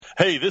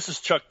Hey, this is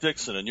Chuck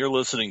Dixon, and you're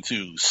listening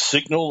to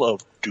Signal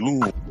of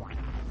Doom.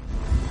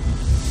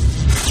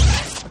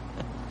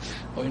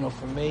 Well,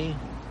 for me,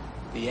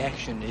 the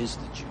action is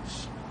the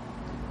juice.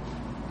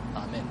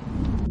 I'm in.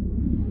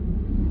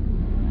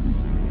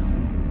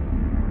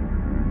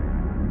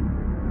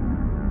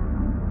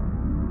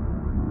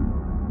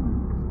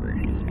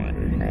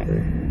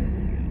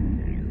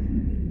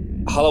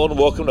 Hello and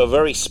welcome to a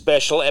very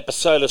special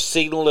episode of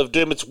Signal of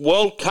Doom. It's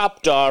World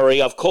Cup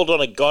Diary. I've called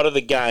on a god of the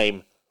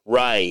game,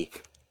 Ray.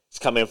 He's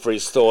come in for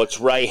his thoughts.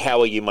 Ray,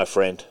 how are you, my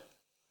friend?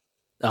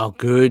 Oh,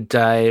 good,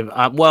 Dave.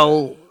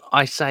 Well,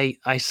 I say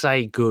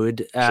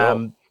good.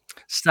 Sure.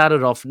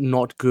 Started off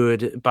not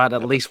good, but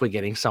at least we're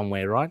getting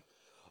somewhere, right?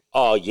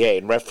 Oh, yeah,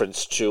 in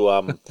reference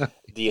to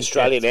the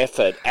Australian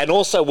effort and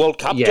also World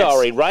Cup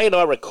Diary. Ray and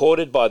I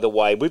recorded, by the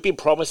way. We've been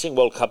promising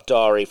World Cup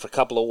Diary for a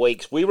couple of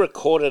weeks. We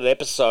recorded an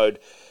episode,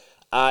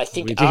 I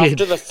think,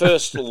 after the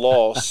first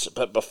loss,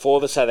 but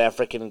before the South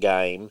African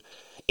game.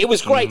 It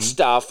was great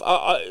stuff.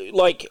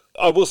 I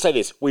will say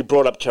this. We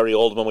brought up Terry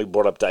Alderman. We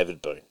brought up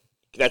David Boone.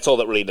 That's all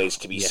that really needs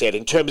to be said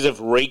in terms of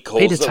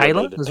recalls. Peter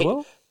Taylor as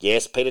well?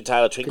 Yes, Peter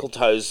Taylor, Twinkle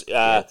Toes,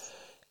 I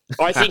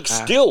think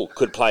still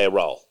could play a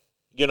role,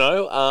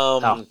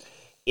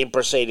 in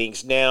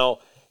proceedings. Now,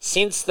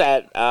 since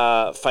that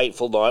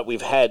fateful night,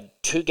 we've had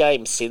 2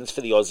 games since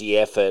for the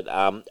Aussie effort.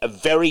 A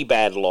very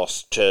bad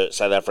loss to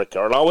South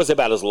Africa, and I was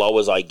about as low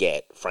as I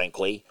get,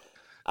 frankly.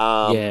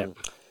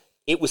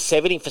 It was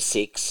 70 for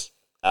 6.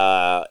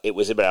 It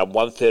was about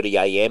 1:30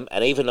 a.m.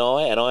 and even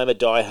I'm a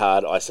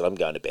diehard, I said, I'm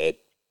going to bed.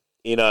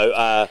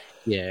 And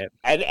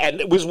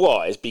it was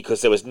wise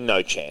because there was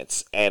no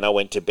chance. And I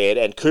went to bed,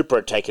 and Cooper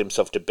had taken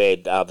himself to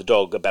bed, the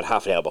dog, about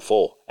half an hour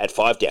before at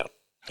 5 down.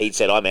 He'd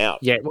said, I'm out.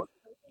 Yeah.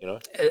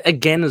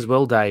 Again as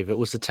well, Dave, it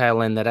was the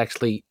tail end that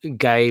actually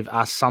gave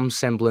us some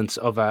semblance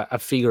of a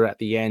figure at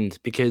the end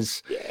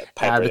because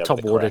the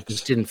top order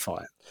just didn't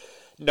fight.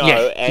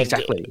 No,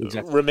 exactly.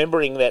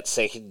 Remembering that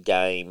second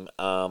game,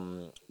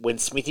 when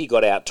Smithy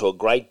got out to a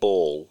great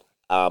ball,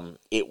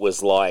 it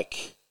was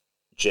like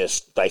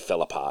just they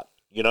fell apart,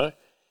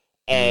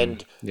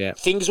 And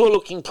things were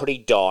looking pretty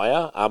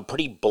dire,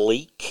 pretty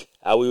bleak.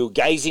 We were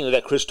gazing at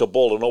that crystal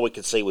ball, and all we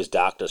could see was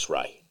darkness,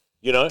 Ray,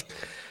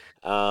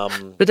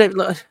 But Dave,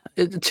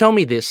 tell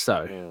me this,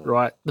 though,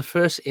 right? The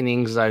first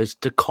innings, those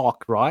de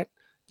Kock, right?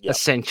 Yep. A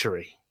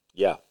century.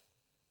 Yeah.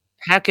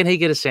 How can he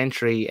get a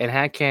century, and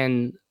how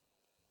can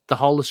the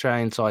whole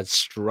Australian side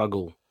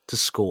struggle to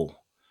score?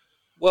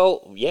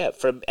 Well, yeah,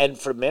 from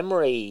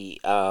memory,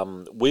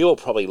 we were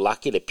probably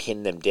lucky to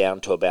pin them down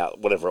to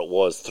about whatever it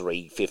was,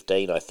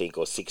 315, I think,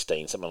 or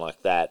 16, something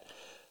like that.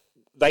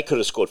 They could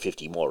have scored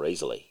 50 more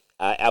easily.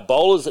 Our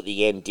bowlers at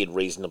the end did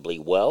reasonably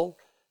well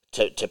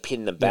to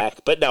pin them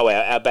back, but no,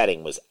 our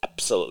batting was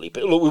absolutely...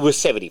 Look, we were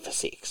 70 for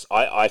 6.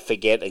 I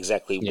forget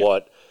exactly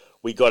what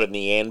we got in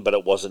the end, but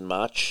it wasn't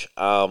much.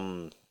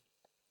 I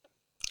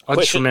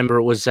just remember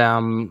it was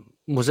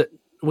it?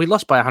 We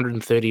lost by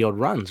 130 odd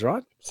runs,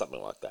 right?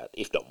 Something like that,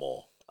 if not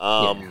more.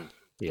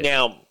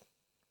 Now,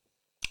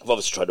 I've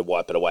obviously tried to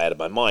wipe it away out of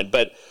my mind,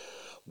 but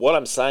what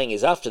I'm saying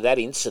is after that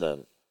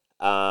incident,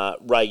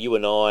 Ray, you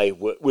and I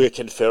were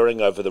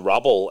conferring over the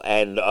rubble,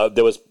 and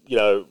there was,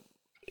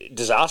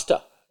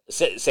 disaster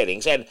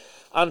settings. And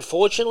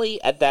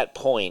unfortunately, at that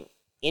point,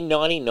 in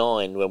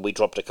 99, when we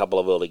dropped a couple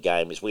of early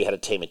games, we had a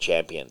team of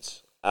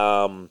champions.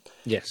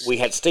 We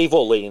had Steve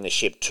Orr leading the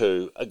ship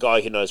too, a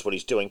guy who knows what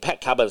he's doing.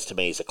 Pat Cummins, to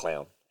me, is a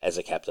clown as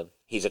a captain.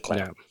 He's a clown.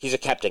 Yeah. He's a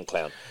captain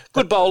clown.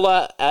 Good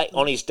bowler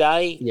on his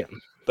day,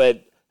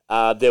 but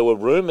there were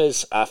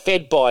rumours,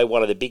 fed by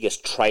one of the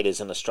biggest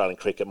traitors in Australian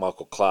cricket,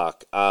 Michael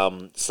Clarke,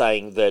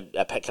 saying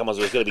that Pat Cummins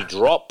was going to be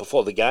dropped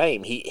before the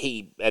game.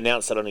 He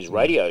announced that on his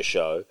radio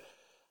show.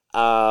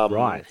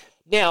 Right.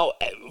 Now,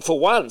 for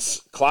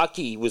once,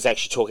 Clarkey was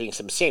actually talking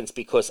some sense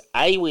because,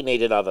 A, we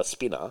need another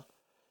spinner,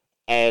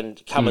 and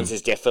Cummins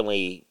is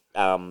definitely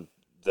the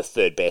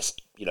third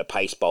best,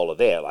 pace bowler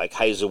there. Like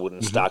Hazelwood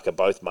and Stark are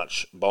both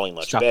bowling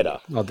much better.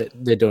 Oh,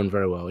 they're doing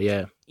very well,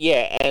 yeah.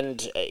 Yeah,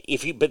 and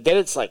but then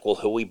it's like, well,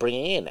 who are we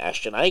bringing in?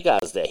 Ashton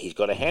Agar's there. He's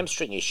got a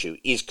hamstring issue.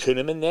 Is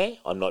Kuhneman there?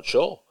 I'm not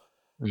sure.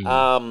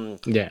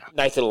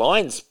 Nathan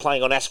Lyons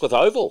playing on Asquith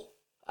Oval.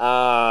 When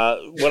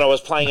I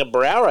was playing at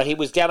Barara, he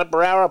was down at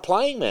Barara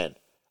playing, man.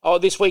 Oh,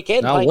 this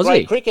weekend, playing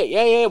great cricket.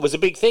 Yeah, it was a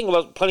big thing.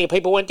 Plenty of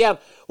people went down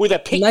with a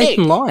picnic.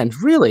 Nathan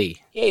Lyons, really?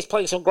 Yeah, he's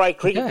playing some great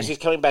cricket because he's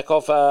coming back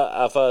off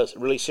a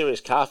really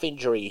serious calf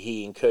injury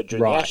he incurred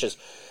during the Ashes.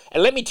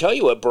 And let me tell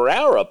you, at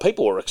Barara,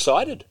 people were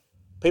excited.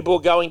 People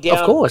were going down.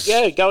 Of course.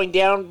 Yeah, going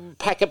down,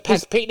 pack a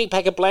picnic,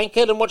 pack a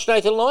blanket, and watch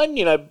Nathan Lyon,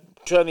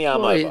 turn the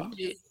arm over.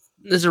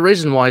 There's a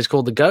reason why he's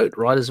called the GOAT,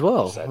 right, as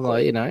well.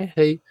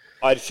 Exactly.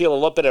 I'd feel a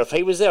lot better if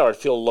he was there. I'd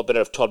feel a lot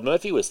better if Todd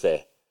Murphy was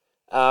there.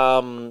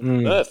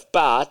 Murph,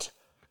 but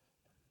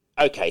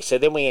okay, so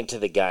then we enter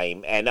the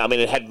game, and I mean,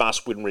 it had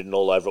must-win written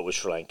all over it with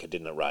Sri Lanka,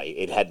 didn't it,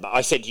 Ray?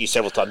 I said to you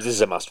several times, this is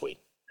a must-win.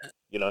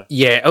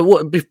 Yeah.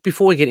 Well,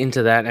 before we get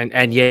into that,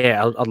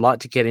 I'd like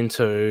to get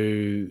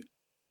into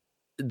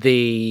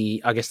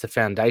the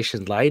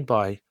foundation laid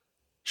by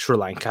Sri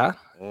Lanka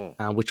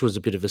which was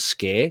a bit of a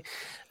scare.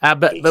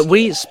 But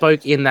we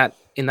spoke in that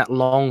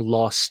long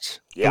lost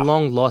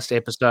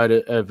episode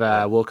of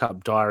World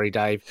Cup Diary,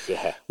 Dave.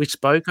 Yeah, we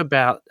spoke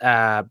about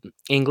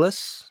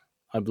Inglis,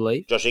 I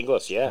believe. Josh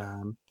Inglis,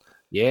 yeah.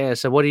 Yeah,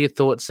 so what are your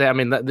thoughts there? I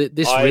mean,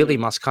 this really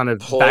must kind of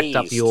backed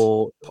up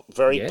your...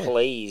 Very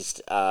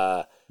pleased.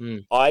 I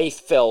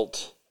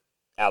felt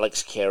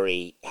Alex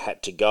Carey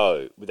had to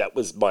go. That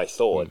was my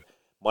thought.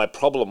 My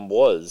problem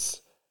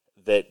was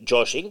that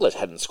Josh Inglis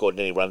hadn't scored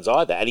any runs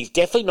either, and he's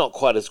definitely not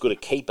quite as good a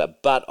keeper,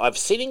 but I've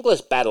seen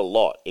Inglis bat a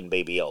lot in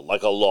BBL,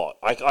 like a lot.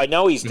 I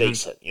know he's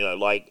decent,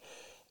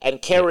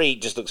 and Carey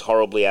just looks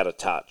horribly out of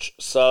touch.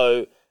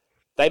 So...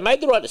 they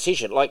made the right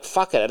decision. Like,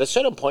 fuck it. At a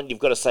certain point, you've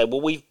got to say,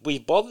 well,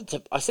 we've bothered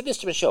to... I said this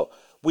to Michelle.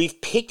 We've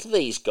picked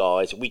these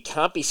guys. We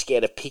can't be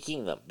scared of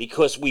picking them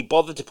because we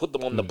bothered to put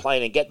them on the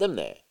plane and get them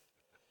there.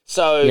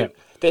 So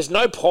there's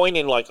no point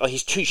in like, oh,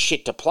 he's too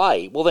shit to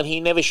play. Well, then he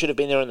never should have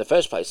been there in the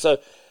first place. So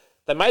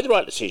they made the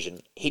right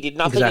decision. He did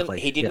nothing. Exactly.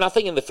 He did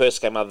nothing in the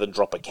first game other than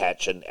drop a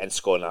catch and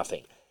score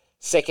nothing.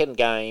 Second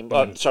game...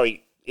 in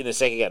the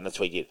second game, that's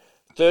what he did.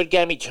 Third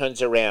game, he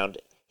turns around.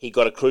 He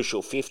got a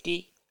crucial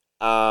 50.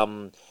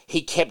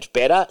 He kept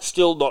better,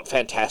 still not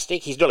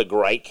fantastic. He's not a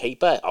great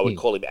keeper. I would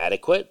call him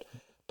adequate.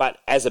 But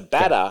as a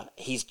batter,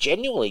 he's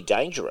genuinely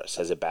dangerous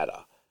as a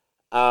batter.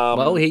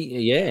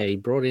 He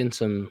brought in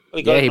some...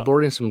 he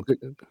brought in some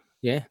good...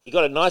 Yeah. He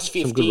got a nice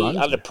 50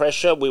 under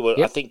pressure. We were,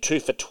 I think, 2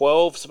 for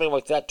 12, something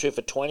like that, 2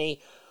 for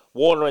 20.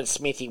 Warner and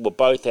Smithy were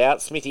both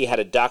out. Smithy had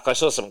a duck. I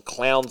saw some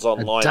clowns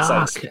online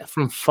saying...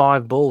 from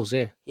 5 balls,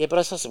 yeah. Yeah, but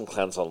I saw some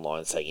clowns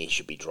online saying he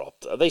should be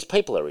dropped. These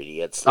people are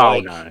idiots.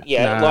 No.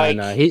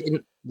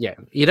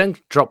 You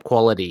don't drop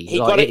quality. He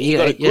got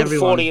a good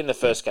 40 in the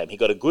first game. He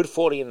got a good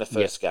 40 in the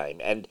first game.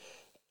 And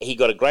he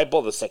got a great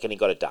ball the second. He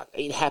got a duck.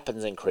 It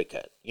happens in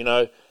cricket,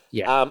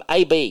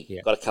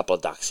 AB got a couple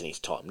of ducks in his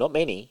time. Not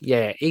many.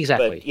 Yeah,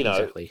 exactly.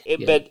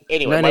 But, but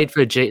anyway. No need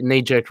for a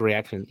knee-jerk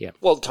reaction, yeah.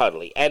 Well,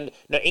 totally. And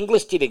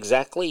Inglis did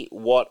exactly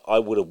what I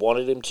would have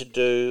wanted him to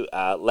do.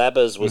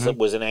 Labbers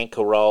was an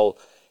anchor roll.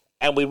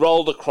 And we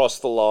rolled across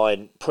the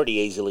line pretty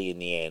easily in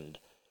the end.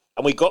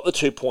 And we got the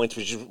 2 points,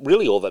 which is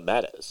really all that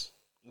matters,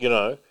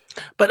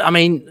 But, I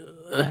mean,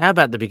 how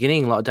about the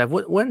beginning, like, Dave?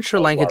 Weren't Sri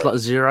Lanka like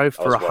 0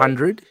 for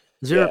 100?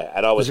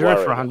 And I was 0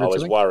 worried. for 100. I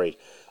was worried.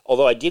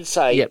 Although I did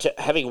say,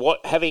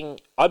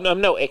 I'm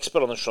no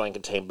expert on the Sri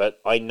Lankan team, but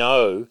I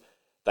know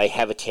they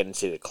have a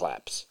tendency to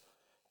collapse.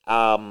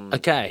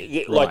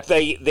 Like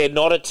they're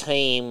not a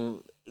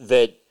team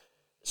that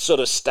sort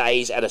of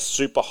stays at a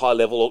super high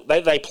level.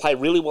 They play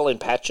really well in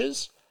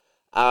patches,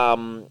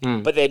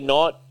 but they're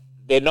not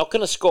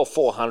going to score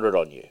 400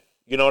 on you.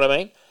 You know what I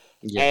mean?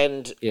 Yeah.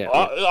 And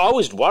I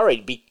was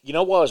worried. You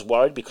know why I was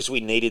worried? Because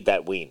we needed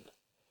that win,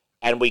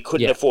 and we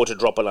couldn't afford to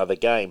drop another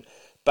game.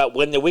 But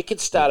when the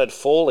wickets started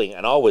falling,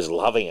 and I was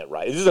loving it,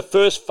 Ray. This is the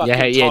first fucking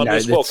time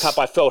this World Cup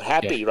I felt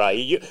happy,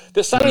 Ray.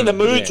 Suddenly the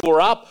moods were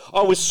up.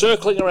 I was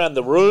circling around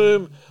the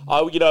room.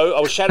 I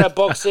was shadow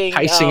boxing,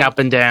 pacing up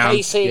and down.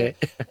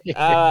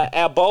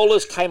 Our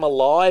bowlers came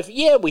alive.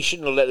 Yeah, we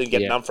shouldn't have let them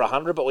get none for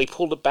 100, but we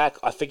pulled it back.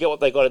 I forget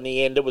what they got in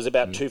the end. It was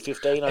about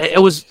 215. I think. It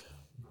was.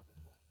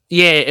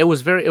 Yeah, it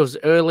was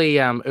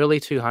early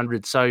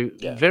 200, so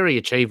very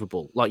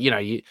achievable. Like,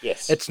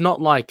 it's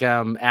not like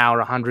our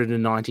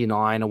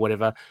 199 or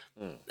whatever.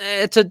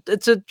 It's a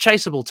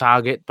chaseable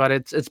target, but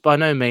it's by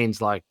no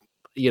means like,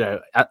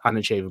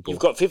 unachievable. You've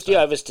got 50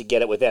 overs to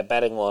get it with our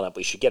batting lineup.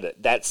 We should get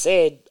it. That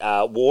said,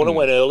 Warner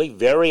went early,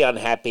 very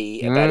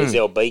unhappy about his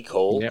LB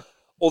call. Yep.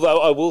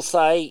 Although I will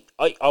say,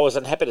 I was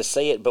unhappy to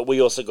see it, but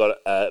we also got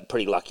a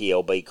pretty lucky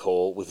LB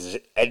call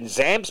and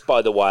Zamps,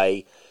 by the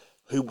way,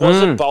 who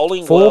wasn't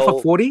bowling well. 4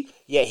 for 40?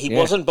 Yeah, he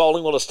wasn't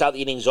bowling well to start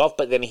the innings off,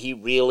 but then he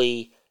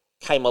really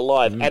came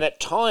alive. And at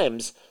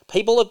times,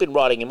 people have been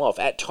writing him off.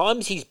 At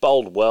times, he's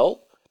bowled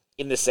well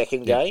in the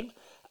second game.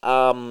 So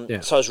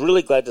I was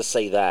really glad to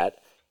see that.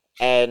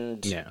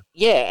 And,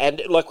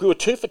 and like we were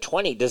 2 for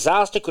 20.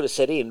 Disaster could have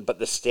set in, but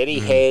the steady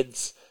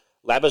heads,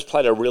 Labbers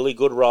played a really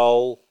good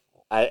role,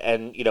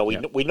 and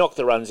we knocked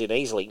the runs in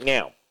easily.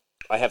 Now,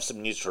 I have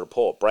some news to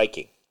report,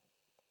 breaking.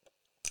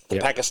 The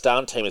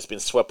Pakistan team has been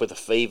swept with a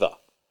fever.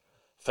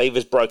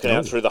 Fever's broken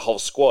out through the whole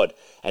squad.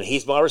 And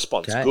here's my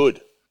response. Good.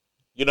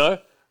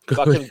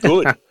 Fucking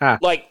good.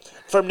 Like,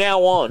 from now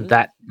on,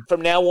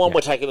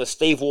 we're taking the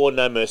Steve Waugh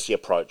no mercy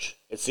approach.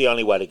 It's the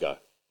only way to go.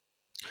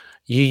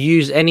 You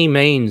use any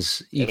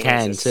means you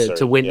can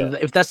to win. Yeah.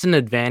 If that's an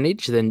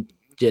advantage, then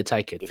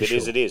take it. If it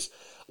is, it is.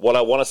 What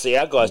I want to see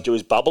our guys do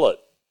is bubble it.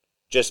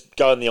 Just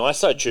go in the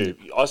ISO tube,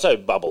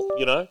 ISO bubble,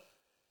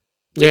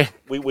 Yeah,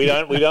 we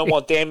don't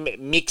want them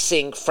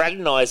mixing,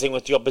 fraternising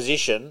with the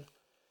opposition.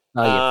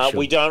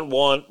 We don't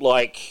want,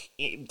 like,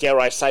 dare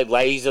I say,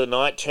 ladies of the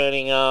night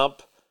turning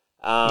up.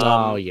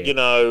 All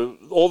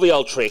the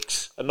old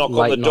tricks. A knock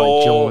on the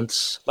door,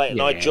 late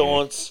night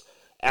jaunts,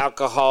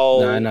 alcohol,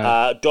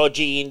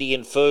 dodgy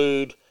Indian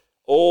food,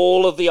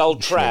 all of the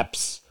old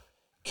traps.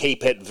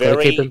 Keep it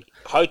very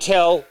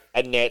hotel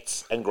and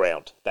nets and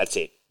ground. That's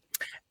it.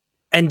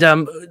 And,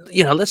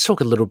 let's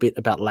talk a little bit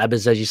about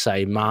Labbers, as you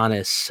say,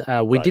 Marnus.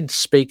 We did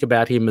speak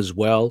about him as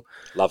well.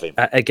 Love him.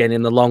 Again,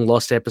 in the long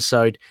lost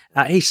episode.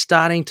 He's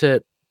starting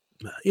to,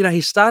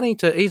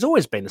 he's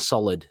always been a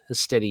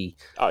steady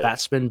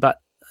batsman, but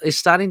he's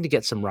starting to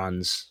get some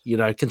runs,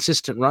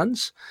 consistent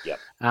runs,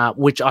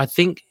 which I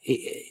think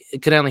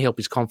it can only help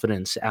his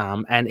confidence.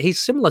 And he's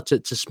similar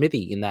to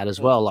Smithy in that as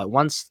well. Like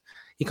once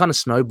he kind of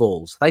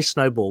they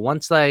snowball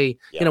once they,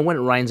 when it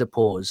rains, it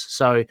pours.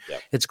 So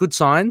it's good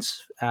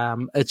signs.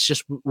 It's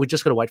just, we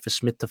just got to wait for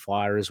Smith to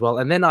fire as well.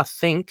 And then I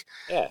think,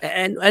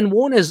 and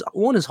Warner's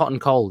hot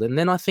and cold. And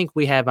then I think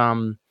we have,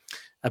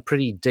 a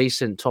pretty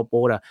decent top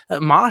order.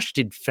 Marsh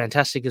did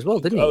fantastic as well,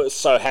 didn't he? I was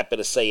so happy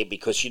to see it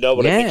because you know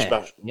what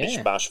a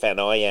Mitch Marsh fan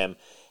I am.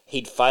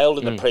 He'd failed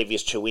in the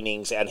previous 2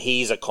 innings, and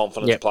he's a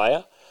confidence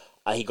player.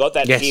 He got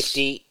that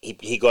 50.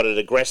 He got it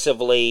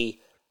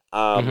aggressively.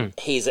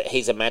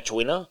 He's a match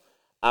winner.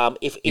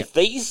 If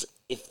these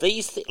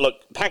look,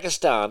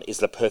 Pakistan is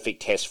the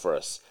perfect test for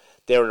us.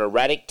 They're an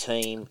erratic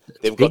team.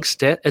 It's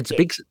a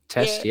big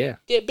test. Yeah,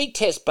 big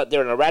test, but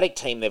they're an erratic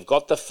team. They've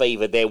got the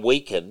fever. They're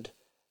weakened.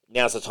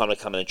 Now's the time to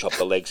come in and chop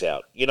the legs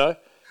out.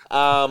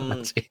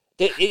 A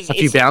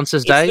few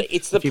bounces, Dave.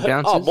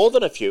 More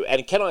than a few.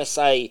 And can I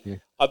say,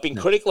 I've been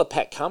critical of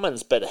Pat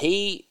Cummins, but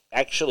he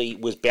actually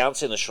was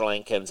bouncing the Sri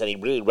Lankans and he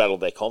really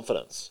rattled their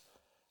confidence.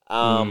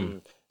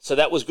 So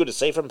that was good to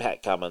see from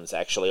Pat Cummins,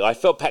 actually. I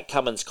felt Pat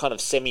Cummins kind of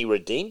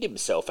semi-redeemed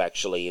himself,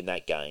 actually, in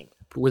that game.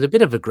 With a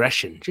bit of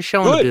aggression. Just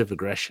showing a bit of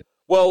aggression.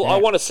 Well, I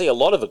want to see a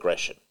lot of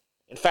aggression.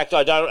 In fact,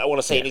 I want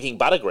to see anything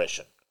but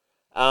aggression.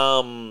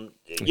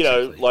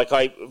 Like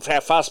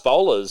our fast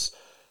bowlers,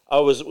 I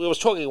was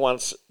talking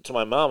once to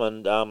my mum,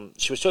 and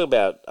she was talking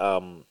about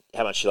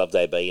how much she loved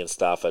AB and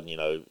stuff, and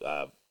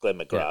Glenn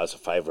McGrath is a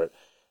favourite.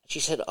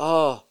 She said,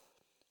 I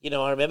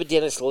remember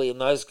Dennis Lee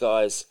and those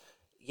guys.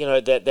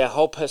 Their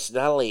whole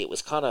personality, it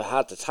was kind of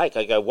hard to take.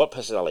 I go, what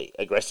personality?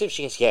 Aggressive?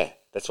 She goes, yeah,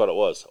 that's what it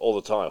was all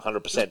the time,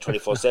 100%,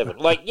 24/7.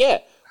 Like,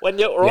 when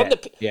you're on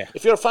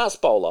if you're a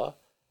fast bowler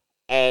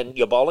and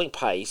you're bowling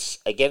pace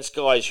against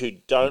guys who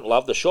don't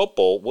love the short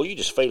ball, well, you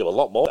just feed them a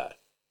lot more of that,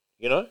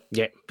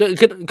 Yeah.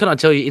 Can I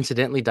tell you,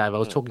 incidentally, Dave, I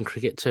was talking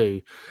cricket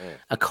to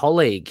a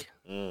colleague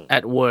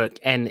at work,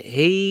 and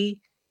he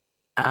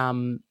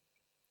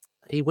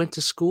went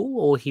to school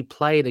or he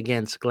played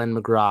against Glenn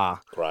McGrath.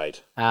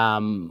 Great.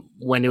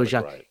 When he was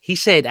young. Great. He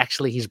said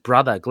actually his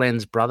brother,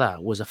 Glenn's brother,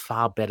 was a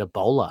far better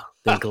bowler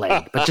than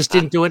Glenn, but just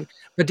didn't do it.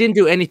 But didn't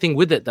do anything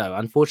with it though,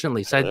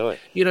 unfortunately. So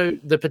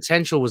the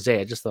potential was there.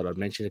 I just thought I'd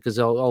mention it because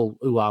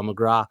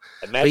McGrath.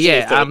 Imagine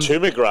if there were 2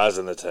 McGraths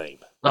in the team.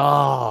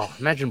 Oh,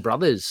 imagine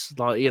brothers!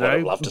 Like Would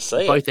have loved to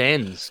see both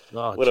ends.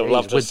 Oh, would have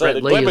loved to see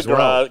it. Glenn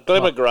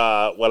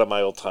McGrath, one of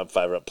my all-time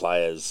favourite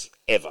players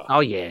ever. Oh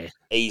yeah,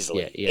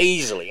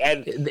 easily,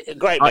 and a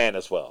great man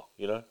as well.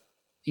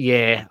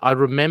 Yeah, I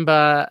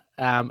remember.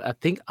 I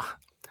think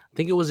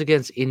it was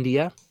against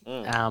India,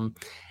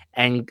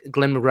 and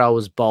Glenn McGrath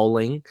was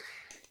bowling,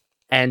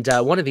 and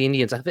one of the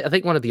Indians, I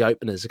think one of the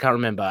openers, I can't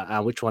remember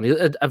which one,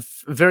 a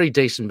very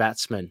decent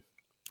batsman.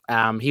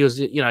 He was,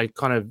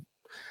 kind of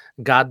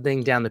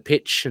gardening down the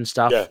pitch and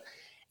stuff,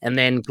 and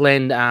then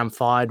Glenn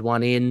fired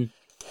one in,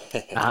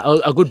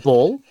 a good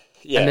ball,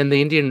 and then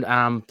the Indian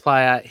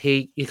player,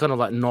 he kind of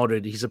like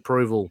nodded his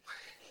approval.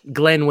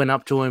 Glenn went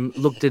up to him,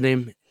 looked at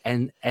him,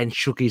 and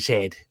shook his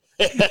head.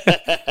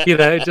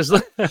 Just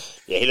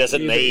he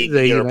doesn't need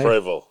your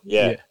approval.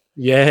 Yeah,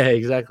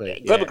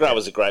 exactly. Glenn McGrath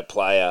was a great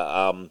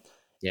player.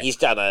 He's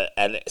done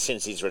and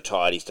since he's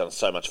retired, he's done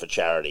so much for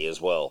charity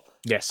as well.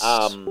 Yes.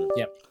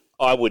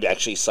 I would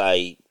actually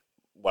say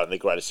one of the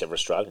greatest ever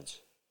Australians.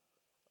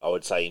 I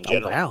would say in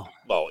general. Oh, wow.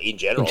 Well, in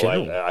general.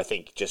 I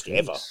think just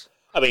ever.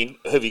 I mean,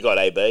 who have you got?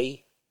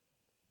 AB,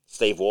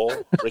 Steve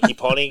Waugh, Ricky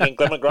Ponting, and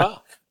Glenn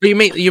McGrath. But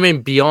you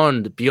mean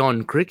beyond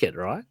cricket,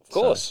 right? Of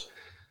course.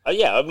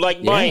 We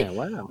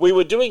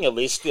were doing a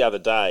list the other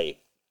day.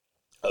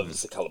 It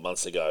was a couple of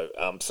months ago.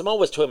 Someone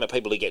was talking about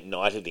people who get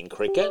knighted in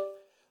cricket,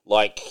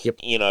 like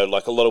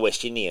like a lot of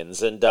West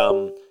Indians, and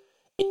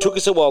it took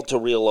us a while to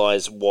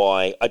realise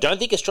why. I don't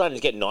think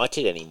Australians get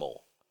knighted anymore.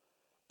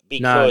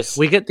 Because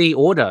we get the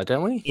order,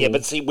 don't we? Yeah,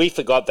 but see, we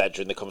forgot that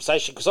during the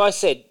conversation because I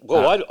said,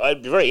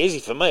 it'd be very easy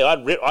for me.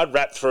 I'd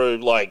rap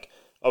through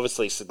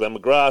obviously Sir Glenn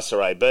McGrath,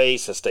 Sir AB,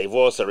 Sir Steve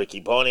Waugh, Sir Ricky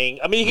Ponting.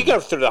 I mean, you could go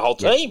through the whole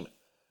team.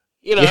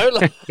 You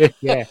could.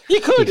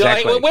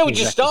 Exactly. Where would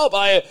you stop?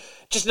 I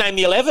just name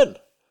the 11.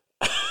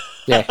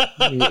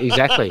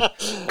 Exactly.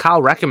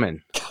 Carl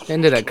Rackerman.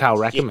 Ended at Carl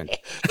Rackerman.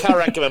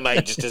 Carl Rackerman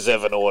may just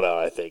deserve an order,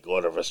 I think,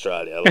 Order of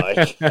Australia.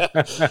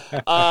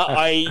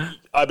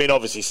 I mean,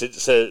 obviously,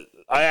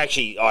 I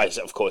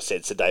of course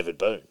said Sir David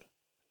Boone.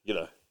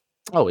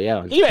 Oh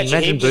yeah. Can you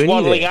imagine him just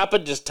waddling up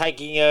and just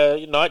taking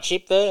a night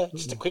ship there?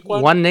 Just a quick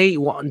one. One knee,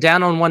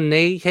 down on one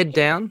knee, head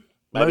down,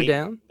 low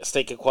down.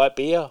 Sneak a quiet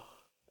beer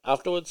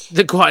afterwards.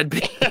 The quiet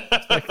beer.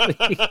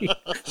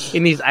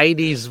 In his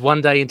 80s one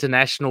day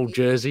international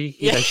jersey,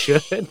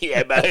 shirt.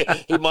 Yeah, mate,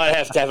 he might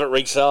have to have it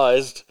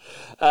resized.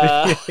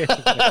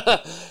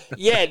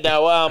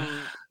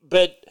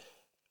 But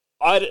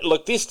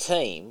Look, this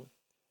team,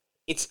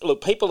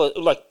 people are,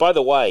 like, by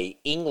the way,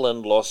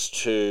 England lost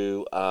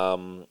to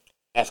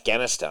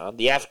Afghanistan.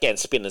 The Afghan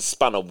spinners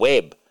spun a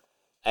web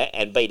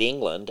and beat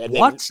England. And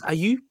what?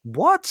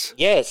 What?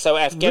 Yeah, so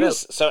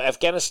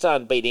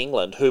Afghanistan beat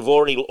England, who've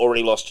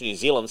already lost to New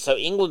Zealand. So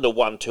England are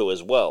 1-2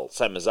 as well,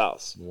 same as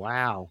us.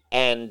 Wow.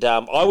 And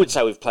I would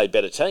say we've played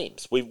better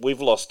teams.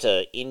 We've lost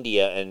to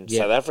India and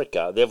South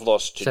Africa. They've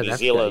lost to New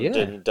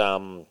Zealand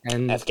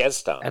and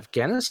Afghanistan.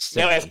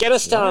 Now,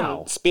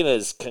 Afghanistan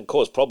spinners can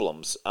cause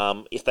problems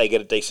if they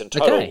get a decent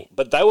total. Okay.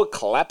 But they were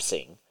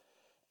collapsing,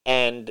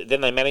 and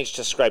then they managed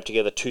to scrape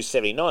together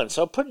 279.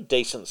 So a pretty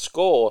decent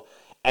score.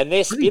 And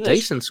their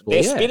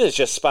spinners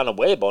just spun a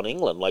web on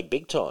England, like,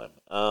 big time.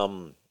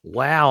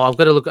 Wow, I've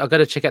got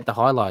to check out the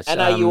highlights.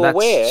 And are you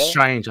aware?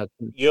 Strange.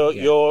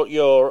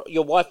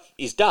 Your wife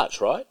is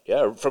Dutch, right?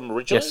 Yeah, from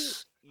originally.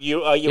 Yes.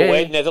 Are you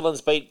aware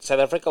Netherlands beat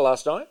South Africa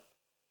last night?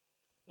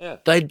 Yeah.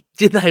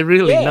 Did they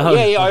really? No.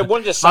 Yeah. I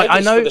wanted to say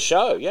this for the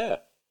show. Yeah.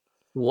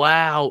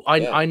 Wow.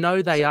 I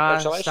know they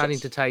are starting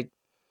to take.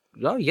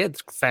 Oh yeah,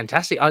 it's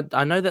fantastic.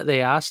 I know that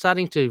they are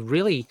starting to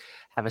really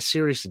have a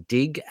serious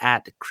dig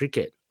at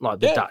cricket, like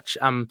the Dutch.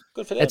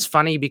 Good for them. It's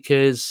funny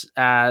because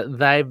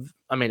Eve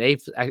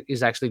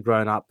is actually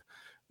grown up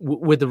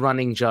with the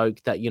running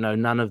joke that,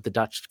 none of the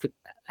Dutch could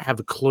have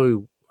a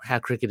clue how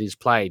cricket is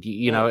played.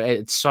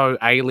 It's so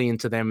alien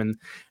to them, and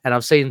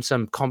I've seen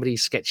some comedy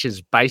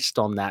sketches based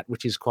on that,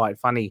 which is quite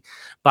funny.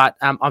 But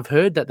I've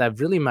heard that they've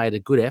really made a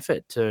good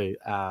effort to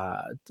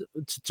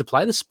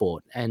play the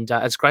sport, and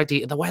it's great to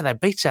hear the way they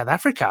beat South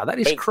Africa. That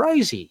is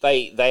crazy.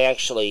 They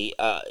actually,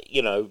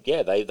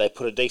 they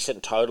put a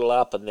decent total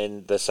up, and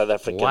then the South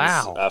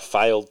Africans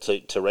failed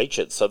to reach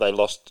it, so they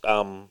lost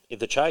in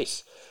the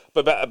chase.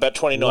 But about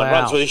 29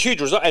 runs was a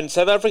huge result, and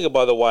South Africa,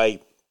 by the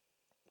way,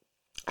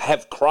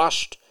 have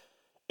crushed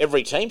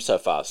every team so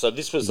far. So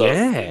this was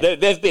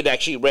they've been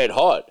actually red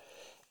hot,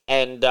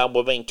 and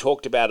we're being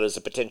talked about as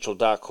a potential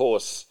dark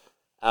horse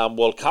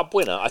World Cup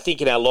winner. I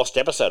think in our lost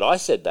episode I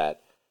said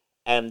that,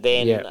 and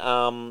then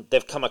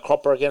they've come a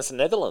cropper against the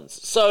Netherlands.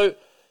 So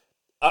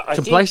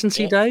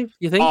complacency, Dave?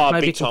 You think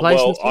maybe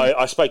complacency? Well,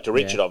 I spoke to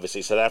Richard,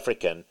 obviously South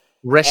African,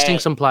 resting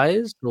some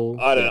players.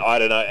 Or? I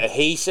don't know.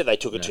 He said they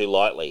took it too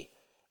lightly,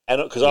 and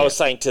because I was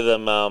saying to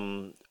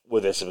them. Were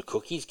there some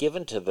cookies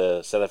given to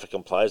the South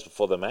African players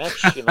before the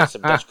match?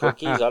 Some Dutch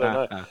cookies? I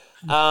don't know.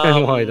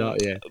 Why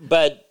not, yeah.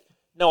 But,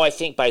 no, I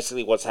think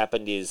basically what's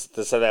happened is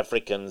the South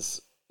Africans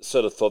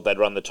sort of thought they'd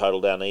run the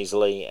total down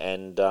easily,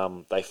 and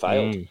they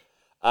failed.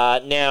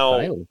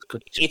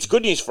 It's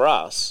good news for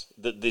us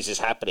that this is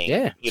happening.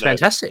 Yeah, it's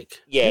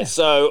fantastic. Yeah,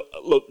 so,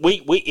 look,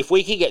 we if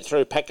we can get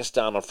through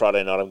Pakistan on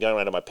Friday night, I'm going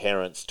around to my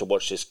parents to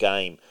watch this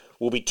game,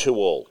 we'll be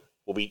 2-2.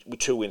 We'll be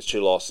 2 wins,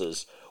 2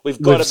 losses. We've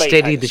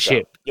steadied the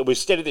ship. Yeah, we've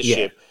steadied the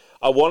ship.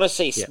 I want to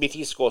see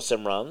Smithy score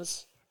some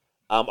runs.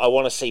 I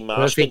want to see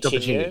Marsh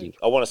continue.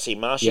 I want to see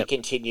Marshy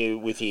continue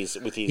with his.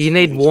 You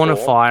need Warner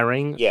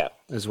firing.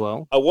 As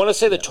well. I want to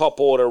see the top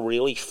order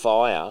really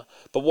fire.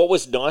 But what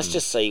was nice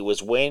to see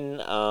was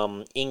when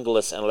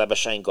Inglis and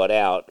Labuschagne got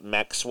out,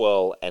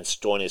 Maxwell and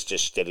Stoinis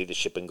just steadied the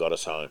ship and got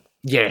us home.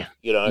 Yeah.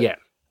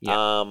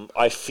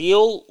 I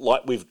feel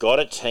like we've got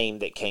a team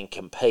that can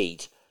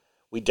compete.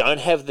 We don't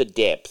have the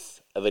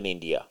depth of an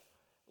India.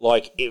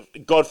 Like,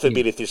 God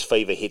forbid if this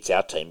fever hits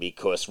our team,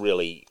 because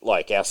really,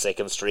 like, our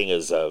second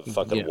stringers are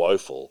fucking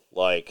woeful.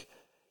 Like,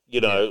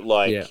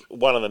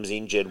 one of them's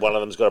injured, one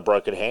of them's got a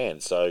broken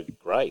hand. So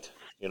great,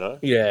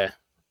 Yeah.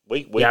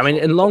 We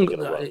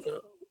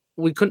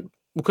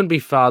couldn't be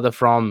farther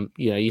from,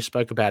 you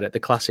spoke about it, the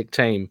classic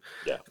team,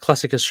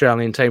 classic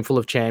Australian team full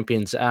of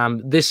champions.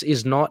 This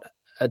is not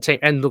a team,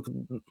 and look,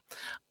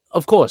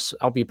 of course,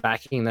 I'll be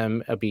backing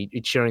them, I'll be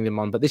cheering them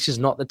on, but this is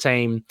not the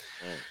team.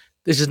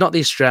 This is not the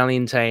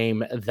Australian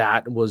team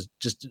that was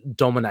just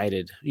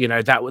dominated.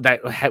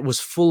 That was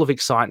full of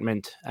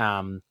excitement.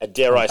 And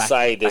dare I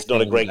say, there's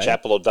not a Greg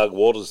Chappell or Doug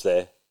Waters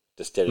there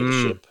to steady the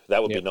ship.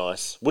 That would be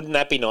nice. Wouldn't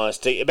that be nice?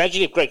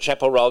 Imagine if Greg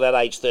Chappell rolled out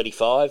age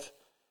 35,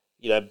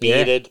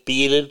 bearded.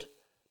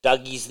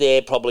 Dougie's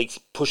there, probably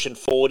pushing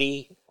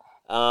 40.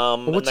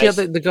 What's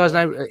the guy's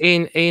name?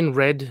 Ian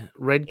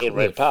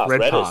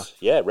Redpath.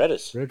 Yeah,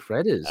 Redders.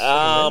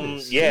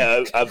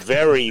 A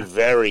very,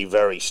 very,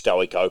 very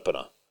stoic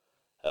opener.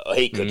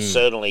 He could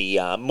certainly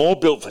more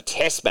built for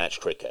Test match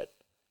cricket,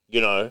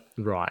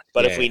 Right.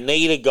 But if we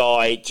need a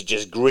guy to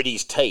just grit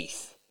his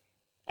teeth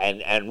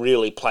and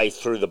really play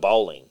through the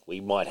bowling,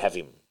 we might have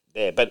him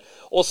there. But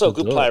also a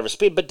good player of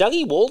spin. But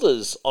Dougie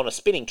Walters on a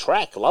spinning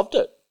track loved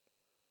it.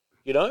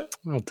 Well,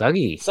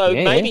 Dougie. So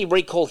maybe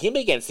recall him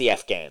against the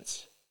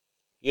Afghans.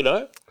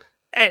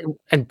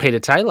 And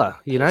Peter Taylor.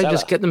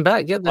 Just get them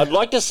back. I'd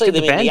like to see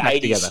them in the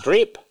 80s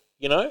strip.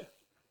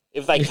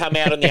 If they come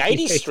out in the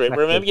 80s strip,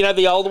 remember,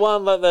 the old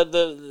one?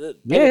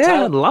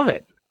 I love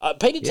it.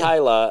 Peter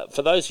Taylor,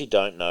 for those who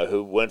don't know,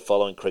 who weren't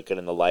following cricket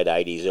in the late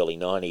 80s, early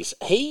 90s,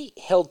 he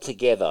held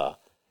together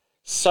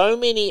so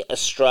many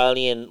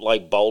Australian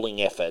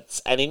bowling efforts,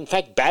 and in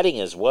fact batting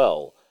as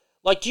well,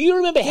 Like, do you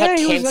remember how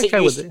tense it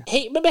used?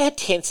 Remember how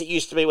tense it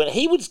used to be when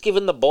he was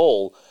given the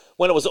ball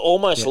when it was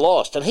almost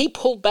lost, and he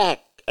pulled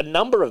back a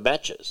number of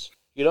matches.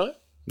 You know?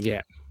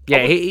 Yeah,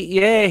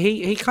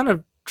 he kind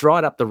of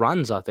dried up the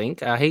runs. I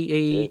think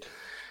he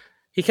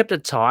kept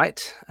it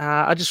tight.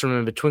 I just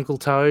remember twinkle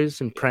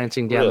toes and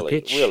prancing down the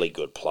pitch. Really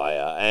good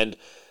player, and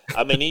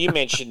I mean, you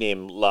mentioned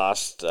him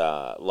last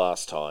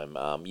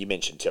time. You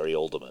mentioned Terry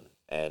Alderman,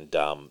 and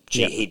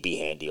he'd be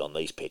handy on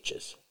these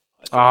pitches.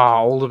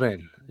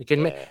 Alderman.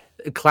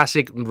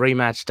 Classic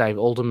rematch, Dave.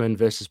 Alderman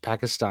versus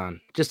Pakistan.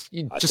 Just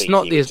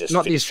not the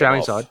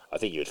Australian side. I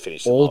think you would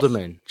finish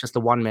Alderman, just the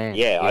one man.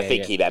 Yeah, I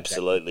think he'd have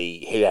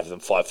them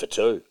 5 for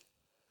 2.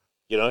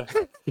 You know,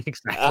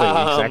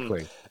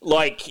 exactly.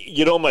 Like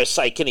you'd almost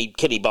say, can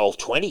he bowl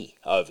 20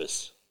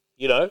 overs?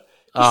 You know,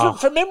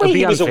 from memory,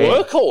 he was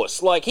unfair. A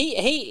workhorse. Like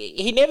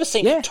he never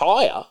seemed to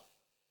tire.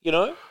 You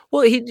know.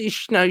 Well, he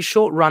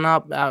short run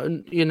up,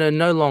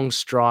 no long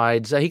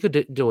strides. He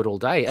could do it all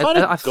day.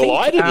 I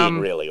glided in,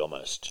 really,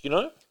 almost, you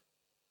know?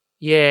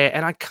 Yeah,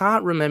 and I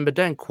can't remember,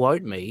 don't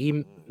quote me,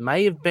 he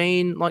may have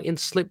been, like, in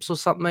slips or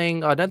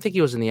something. I don't think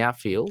he was in the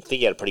outfield. I think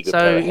he had a pretty good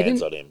pair of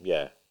hands on him,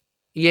 yeah.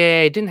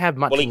 Yeah, he didn't have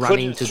much running to do. Well,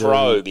 he couldn't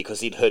throw because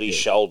he'd hurt his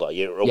shoulder.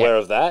 You're aware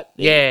of that?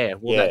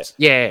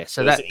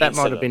 So that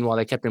might have been why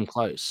they kept him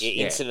close.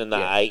 Incident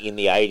in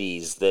the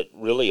 80s that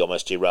really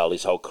almost derailed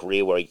his whole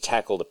career where he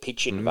tackled a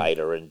pitch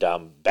invader and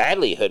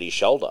badly hurt his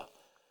shoulder.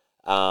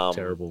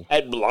 Terrible.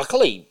 And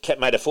luckily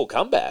made a full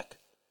comeback.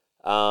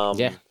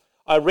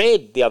 I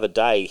read the other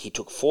day he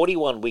took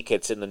 41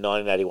 wickets in the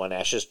 1981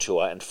 Ashes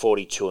Tour and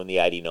 42 in the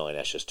 89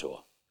 Ashes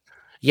Tour.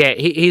 Yeah,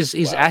 his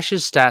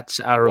Ashes stats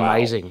are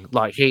amazing.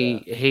 Like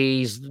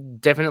he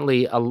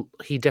definitely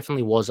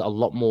was a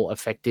lot more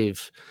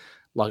effective,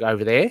 like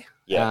over there,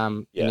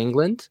 in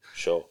England.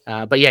 Sure.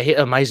 But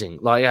amazing.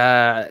 Like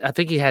I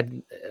think he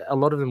had a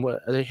lot of them.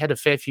 They had a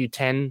fair few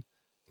tenors.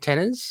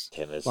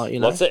 Like,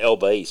 lots of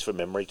LBs from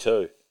memory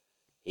too.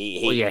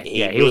 He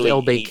was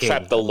LB he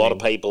trapped a lot of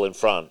people in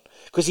front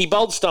because he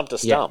bowled stump to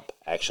stump.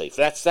 Actually,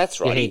 that's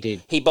right. Yeah, he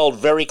did. He bowled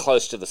very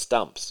close to the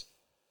stumps.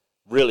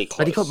 Really close.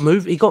 But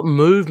he got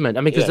movement.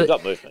 I mean, because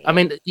I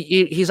mean,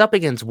 he's up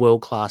against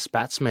world-class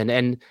batsmen,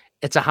 and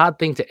it's a hard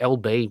thing to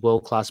LB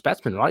world-class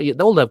batsmen,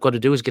 right? All they've got to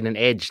do is get an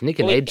edge, nick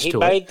an edge to it. He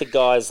made the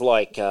guys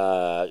like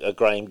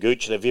Graham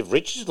Gooch and Viv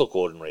Richards look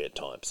ordinary at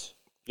times.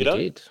 He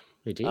did.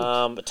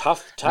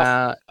 Tough.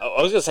 I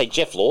was going to say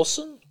Jeff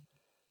Lawson.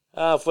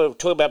 If we're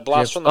talking about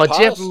blasts from the past.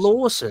 Jeff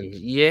Lawson,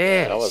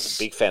 yes. I was a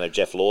big fan of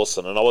Jeff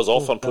Lawson, and I was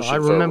often pushing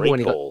for a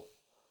recall.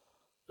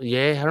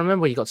 I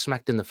remember when he got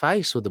smacked in the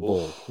face with the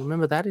ball.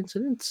 Remember that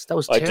incident? That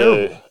was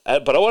terrible. I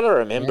do. But what I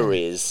remember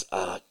is,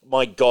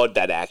 my God,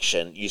 that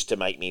action used to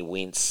make me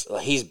wince.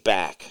 He's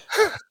back.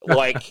 No,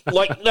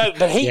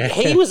 but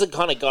he was the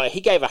kind of guy,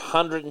 he gave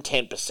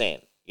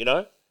 110%, you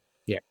know?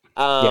 Yeah.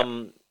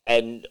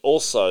 And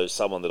also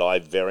someone that I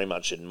very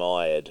much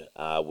admired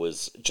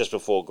was, just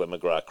before Glenn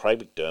McGrath,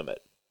 Craig McDermott.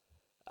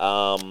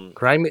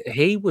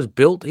 He was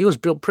built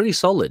pretty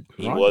solid.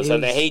 He was,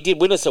 and he did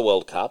win us a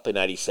World Cup in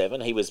 '87.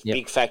 He was a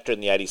big factor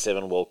in the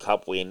 '87 World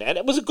Cup win, and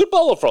it was a good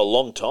bowler for a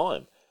long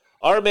time.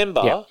 I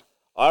remember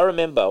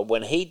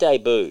when he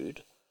debuted.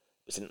 It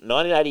was in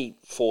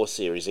 1984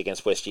 series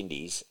against West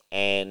Indies,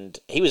 and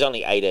he was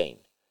only 18,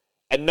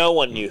 and no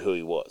one knew who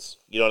he was.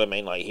 You know what I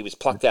mean? Like, he was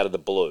plucked out of the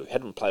blue.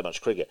 Hadn't played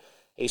much cricket.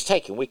 He was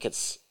taking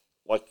wickets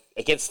like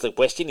against the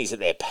West Indies at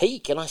their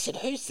peak, and I said,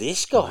 "Who's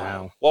this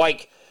guy?" Wow.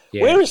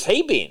 Where has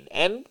he been?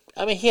 And,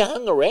 I mean, he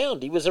hung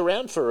around. He was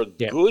around for a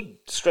good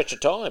stretch of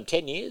time,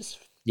 10 years.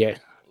 Yeah.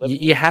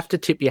 You have to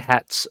tip your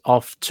hats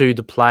off to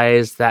the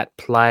players that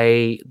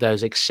play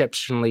those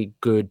exceptionally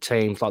good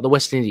teams, like the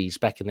West Indies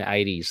back in the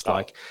 80s.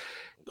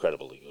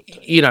 Incredibly good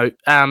team.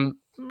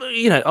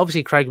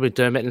 Obviously Craig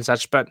McDermott and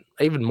such, but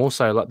even more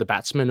so like the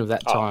batsmen of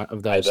that time,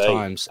 of those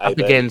times, up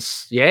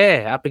against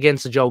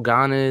the Joel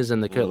Garners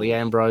and the Curtly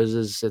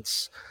Ambroses. It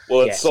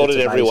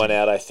sorted everyone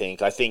out. I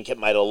think it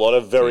made a lot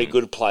of very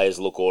good players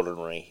look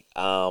ordinary.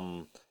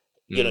 I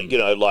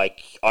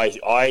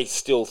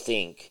still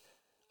think.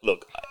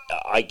 Look,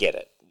 I get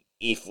it.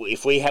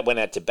 If we went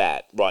out to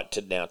bat right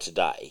to now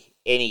today,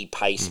 any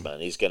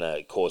paceman is going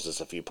to cause us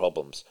a few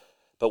problems.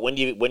 But when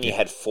you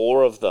had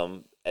 4 of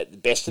them, at the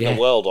best in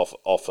the world,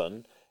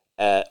 often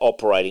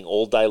operating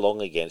all day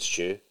long against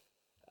you,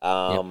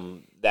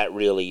 that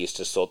really used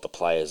to sort the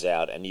players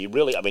out. And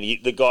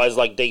the guys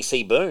like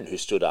DC Boone who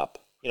stood up,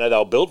 they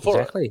were built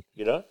for it.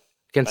 You know,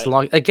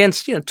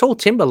 against tall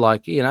timber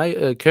like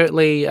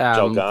Curtly,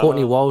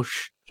 Courtney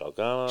Walsh,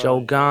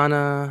 Joel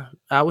Garner.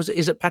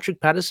 Is it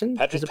Patrick Patterson?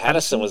 Patrick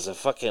Patterson was a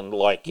fucking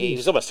he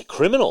was almost a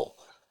criminal.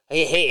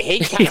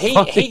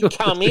 He'd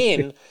come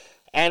in.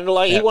 And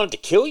he wanted to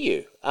kill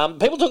you.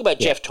 People talk about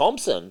Jeff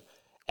Thompson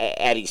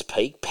at his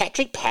peak.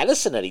 Patrick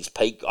Patterson at his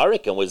peak, I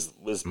reckon, was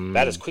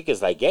about as quick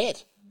as they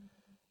get.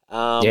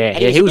 And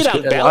he was a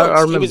bit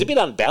unbalanced. He was a bit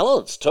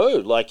unbalanced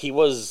too. He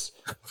was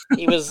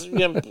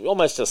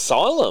almost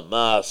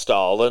asylum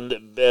style, and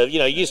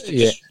he used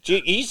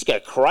to go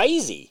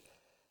crazy.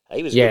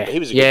 He was a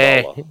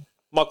good bowler.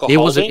 Michael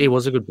Holding. He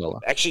was a good bowler.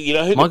 Actually, you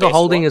know who Michael the best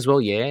Holding one? as well,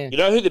 yeah. You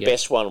know who the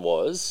best one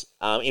was,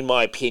 in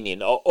my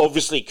opinion?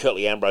 Obviously,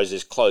 Curtly Ambrose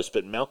is close,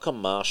 but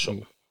Malcolm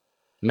Marshall.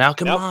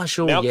 Malcolm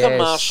Marshall, Malcolm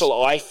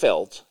Marshall, I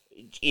felt,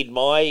 in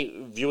my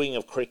viewing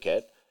of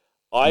cricket,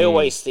 I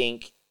always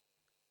think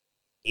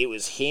it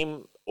was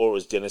him or it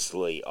was Dennis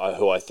Lee,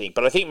 who I think.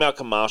 But I think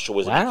Malcolm Marshall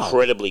was an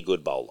incredibly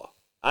good bowler.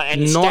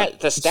 And the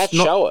stats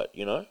show it,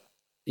 you know?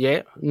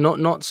 Yeah,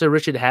 not Sir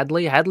Richard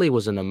Hadley. Hadley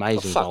was an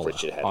amazing bowler.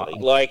 Richard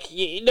Hadley.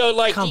 He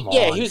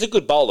was a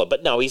good bowler,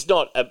 but no, he's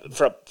not.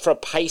 For a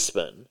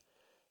paceman,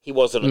 he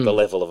wasn't at the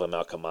level of a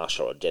Malcolm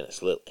Marshall or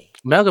Dennis Lilly.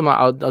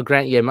 I'll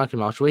grant, Malcolm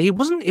Marshall. He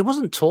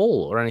wasn't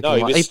tall or anything.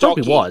 No, he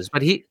probably was,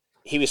 but he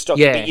was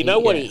stocky. Yeah, but you know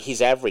what?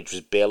 His average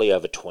was barely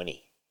over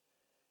 20.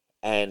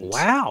 And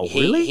wow,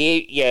 really?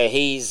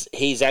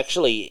 He's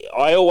actually.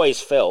 I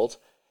always felt,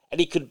 and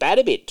he could bat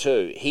a bit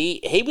too.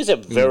 He was a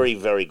very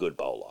very good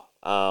bowler.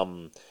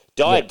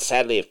 Died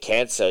sadly of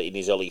cancer in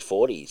his early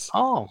 40s.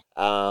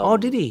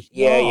 Did he?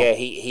 Yeah.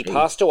 He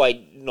passed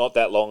away not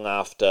that long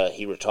after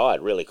he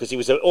retired, really, because he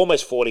was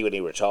almost 40 when he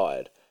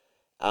retired.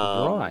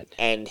 Right.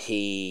 And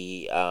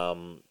he,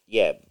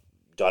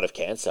 died of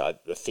cancer.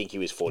 I think he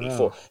was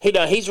 44.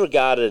 Oh. He's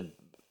regarded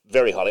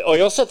very highly. I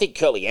also think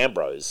Curtly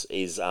Ambrose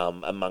is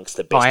amongst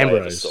the best I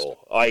ever saw.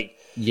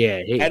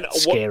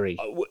 He's scary.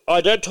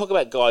 I don't talk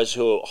about guys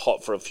who are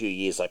hot for a few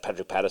years like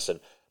Patrick Patterson,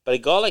 but a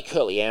guy like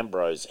Curtly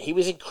Ambrose, he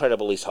was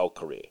incredible his whole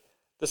career.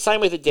 The same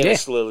with the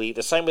Dennis Lilly,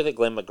 the same with the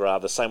Glenn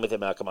McGrath, the same with the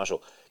Malcolm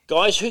Marshall.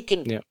 Guys who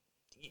can,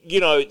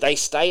 they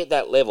stay at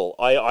that level.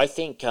 I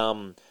think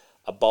a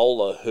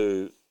bowler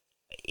who,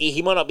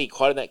 he might not be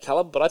quite in that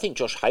caliber, but I think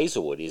Josh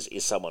Hazlewood is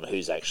someone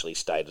who's actually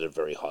stayed at a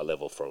very high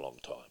level for a long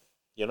time,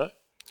 you know?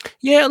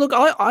 Yeah, look,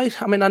 I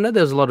mean, I know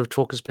there's a lot of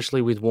talk,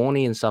 especially with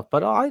Warney and stuff,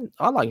 but I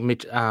like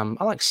Mitch. I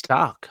like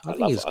Stark. I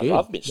think he's good. I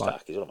love Mitch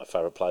Stark. He's one of my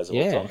favourite players of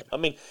all time. I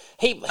mean,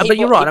 but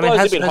you're right. He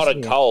blows a bit hot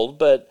and cold,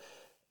 but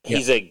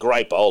he's a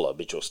great bowler,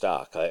 Mitchell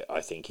Stark.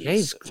 I think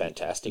he's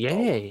fantastic.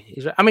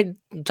 Yeah, I mean,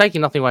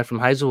 taking nothing away from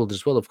Hazlewood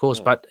as well, of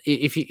course. But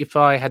if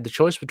I had the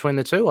choice between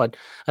the two,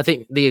 I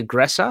think the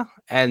aggressor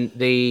and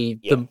the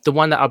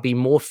one that I'd be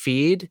more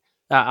feared.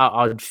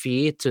 I'd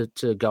fear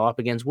to go up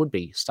against would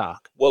be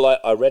Stark. Well,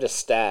 I read a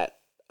stat.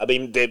 I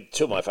mean, they're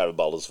two of my favourite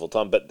bowlers of all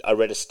time, but I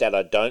read a stat.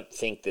 I don't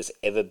think there's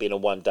ever been a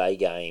one-day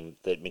game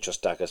that Mitchell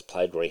Stark has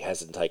played where he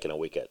hasn't taken a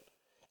wicket.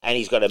 And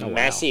he's got a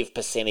massive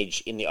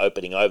percentage in the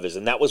opening overs,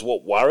 and that was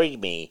what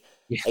worried me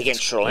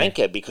against Sri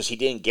Lanka because he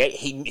didn't get...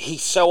 He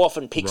so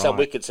often picks up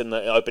wickets in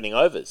the opening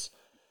overs.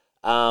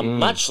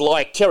 Much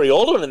like Terry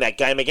Alderman in that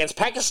game against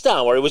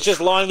Pakistan, where he was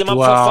just lining them up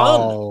for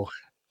fun.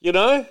 You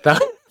know?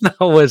 That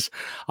was,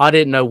 I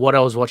didn't know what I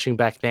was watching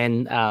back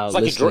then. It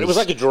was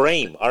like a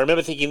dream. I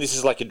remember thinking this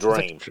is like a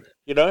dream,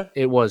 you know?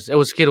 It was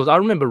Skittles. I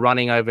remember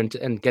running over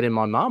and getting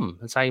my mum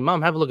and saying,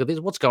 Mum, have a look at this.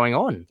 What's going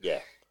on? Yeah.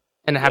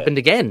 And it happened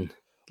again.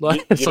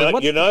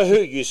 You know who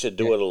used to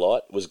do it a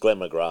lot was Glenn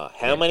McGrath.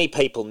 How many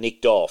people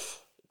nicked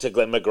off to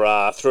Glenn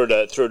McGrath through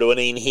to an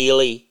Ian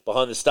Healy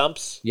behind the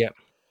stumps? Yeah.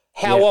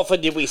 How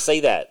often did we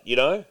see that, you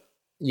know?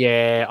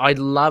 Yeah, I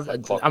love.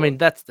 I mean,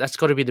 that's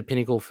got to be the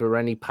pinnacle for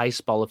any pace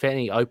bowler, for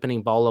any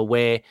opening bowler,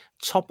 where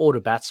top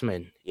order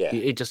batsman. Yeah,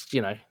 it just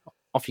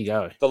off you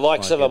go. The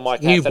likes of a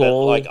Mike Atherton,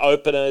 like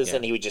openers,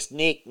 and he would just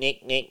nick,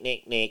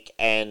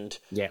 and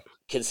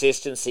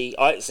consistency.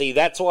 I see.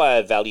 That's why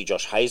I value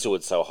Josh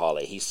Hazlewood so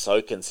highly. He's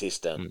so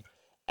consistent,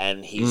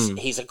 and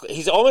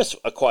he's almost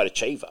a quite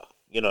achiever.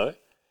 You know.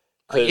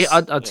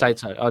 I'd say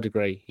so. I'd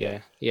agree.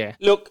 Yeah.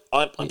 Look,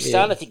 I'm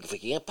starting to think if we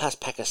can get past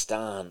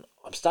Pakistan,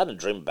 I'm starting to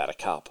dream about a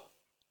cup.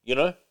 You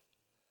know,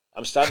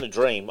 I'm starting to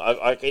dream.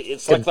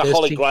 It's like the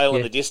Holy Grail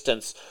in the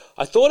distance.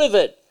 I thought of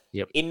it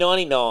in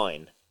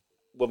 '99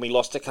 when we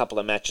lost a couple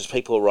of matches.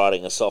 People were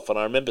writing us off, and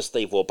I remember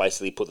Steve Waugh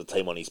basically put the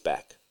team on his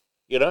back.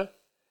 You know,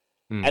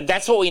 and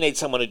that's what we need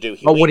someone to do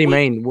here. Oh, what do you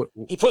mean?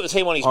 He put the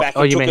team on his back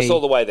and took us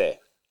all the way there.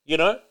 You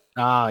know.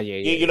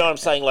 You know what I'm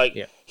saying?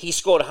 Like, he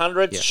scored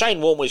hundreds. Yeah.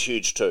 Shane Warne was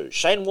huge too.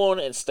 Shane Warne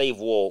and Steve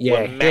Waugh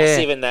were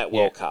massive in that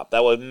World Cup. They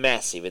were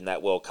massive in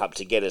that World Cup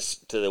to get us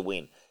to the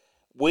win.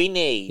 We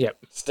need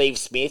Steve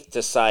Smith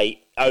to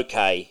say,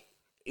 okay,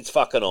 it's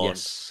fucking on.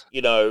 Yes.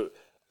 You know,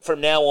 from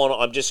now on,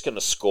 I'm just going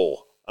to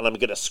score. And I'm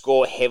going to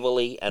score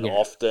heavily and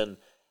often.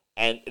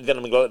 And then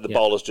I'm going to let the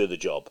bowlers do the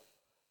job.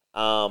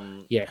 I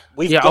want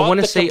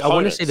to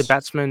see the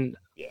batsmen...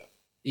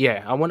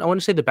 Yeah, I want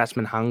to see the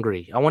batsman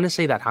hungry. I want to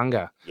see that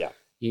hunger. Yeah.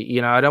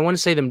 You know, I don't want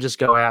to see them just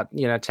go out,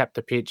 tap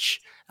the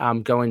pitch,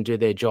 go and do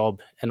their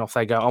job, and off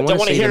they go. I don't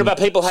want to hear about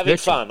people having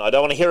fun. I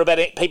don't want to hear about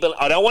people.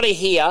 I don't want to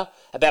hear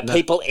about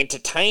people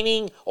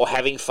entertaining or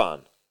having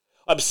fun.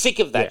 I'm sick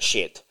of that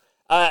shit.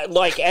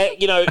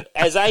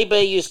 As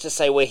AB used to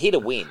say, we're here to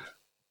win.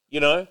 You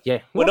know? Yeah.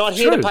 We're not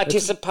here to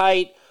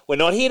participate. We're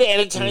not here to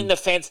entertain the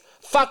fans.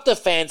 Fuck the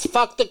fans.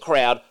 Fuck the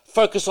crowd.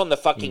 Focus on the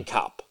fucking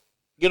cup.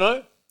 You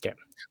know? Yeah.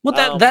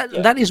 Well,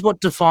 that is what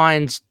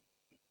defines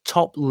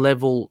top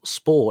level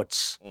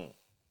sports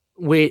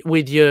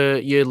with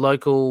your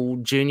local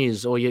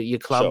juniors or your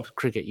club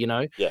cricket. You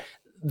know,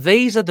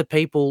 these are the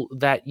people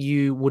that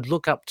you would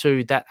look up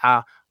to that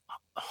are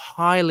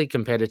highly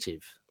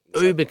competitive,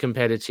 uber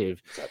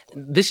competitive.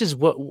 This is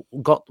what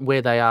got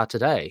where they are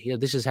today.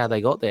 This is how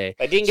they got there.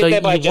 They didn't get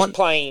there by just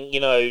playing,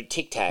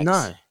 tic-tacs.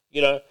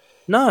 No.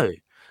 No.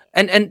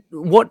 And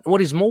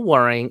what is more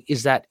worrying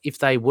is that if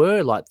they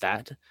were like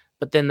that,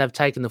 but then they've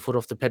taken the foot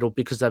off the pedal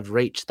because they've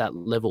reached that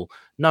level.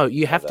 No,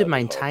 you have to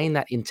maintain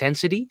that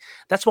intensity.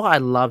 That's why I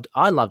loved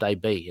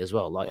AB as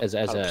well, like as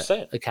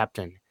a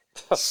captain.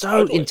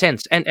 So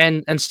intense.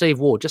 And Steve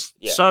Ward, just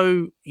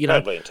so,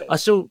 I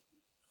still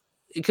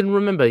can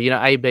remember,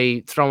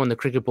 AB throwing the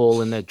cricket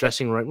ball in the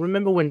dressing room.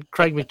 Remember when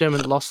Craig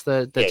McDermott lost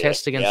the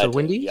test against the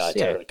Windies? I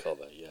do recall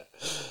that,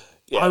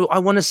 I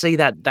want to see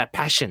that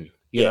passion.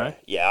 You know?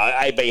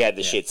 Yeah, AB had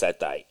the shits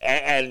that day,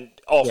 and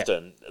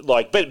often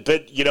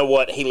but you know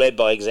what? He led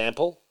by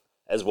example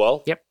as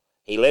well. Yep,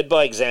 he led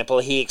by example.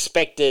 He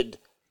expected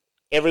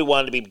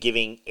everyone to be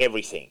giving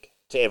everything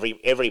to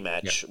every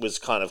match. Was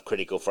kind of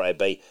critical for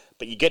AB,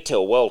 but you get to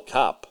a World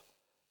Cup,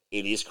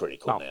 it is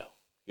critical now.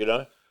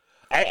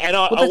 And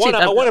I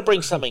want to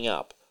bring something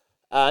up.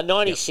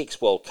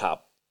 96 World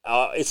Cup.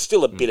 It's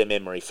still a bit of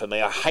memory for me.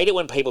 I hate it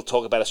when people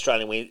talk about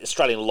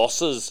Australian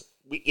losses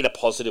in a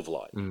positive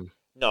light.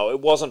 No,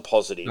 it wasn't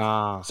positive.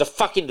 It's a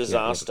fucking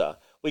disaster.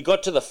 We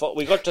got to the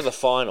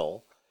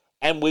final,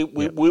 and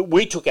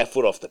we took our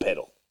foot off the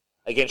pedal.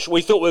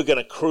 We thought we were going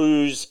to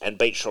cruise and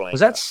beat Sri Lanka.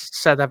 Was that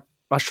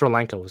Sri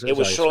Lanka? Was it? It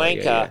was Sri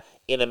Lanka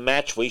in a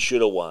match we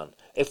should have won.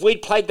 If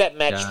we'd played that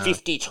match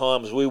 50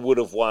 times, we would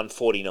have won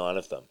 49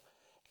 of them.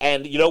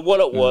 And you know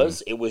what it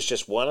was? It was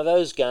just one of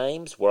those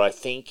games where I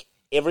think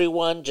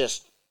everyone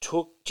just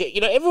took.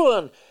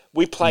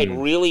 We played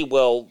really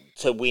well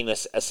to win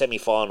a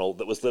semi-final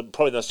that was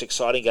probably the most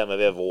exciting game I've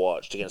ever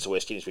watched against the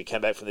West Indies. We came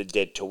back from the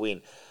dead to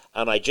win.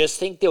 And I just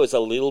think there was a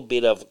little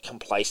bit of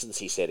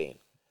complacency set in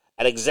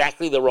at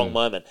exactly the wrong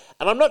moment.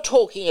 And I'm not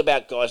talking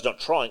about guys not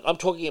trying. I'm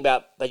talking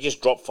about they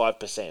just dropped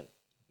 5%,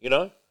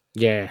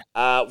 Yeah.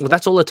 Well,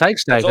 that's all it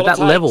takes, Dave. At that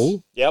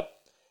level. Yep.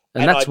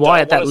 And that's why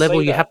at that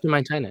level you have to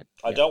maintain it.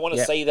 I don't want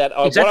to see that.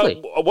 Exactly.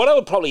 What I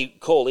would probably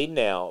call in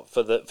now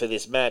for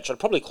this match, I'd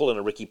probably call in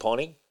a Ricky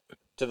Ponting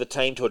to the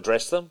team to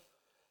address them.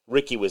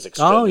 Ricky was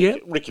extremely... Oh, yeah.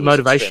 Ricky was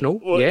motivational.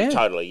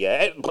 Totally,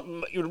 yeah.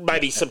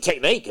 Maybe some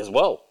technique as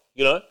well,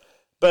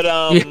 But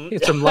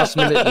some last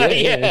minute,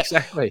 yeah,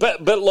 exactly.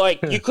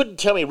 But you couldn't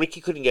tell me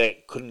Ricky couldn't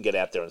get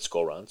out there and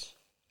score runs,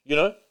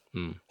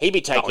 He'd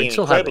be taking it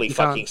incredibly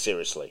fucking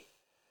seriously.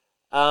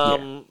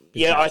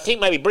 I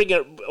think maybe bring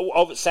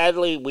it...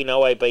 Sadly, we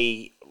know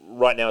AB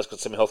right now has got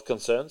some health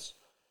concerns.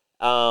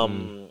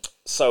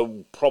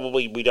 So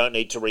probably we don't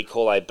need to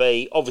recall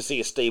AB. Obviously,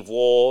 a Steve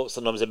Waugh,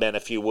 sometimes a man a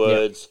few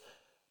words.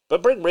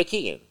 But bring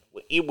Ricky in.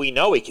 We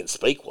know he can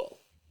speak well.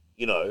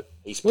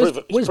 He's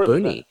proven... Where's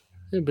Booney?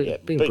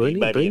 Booney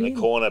maybe in the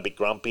corner, a bit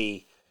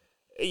grumpy.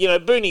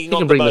 Booney's not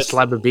can bring the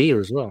slab of beer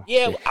as well.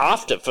 Yeah,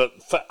 after the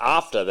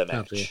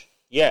match.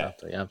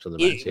 After the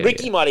match.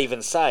 Ricky might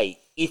even say,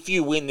 if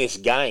you win this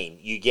game,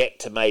 you get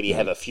to maybe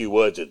have a few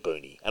words with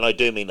Booney. And I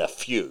do mean a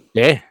few.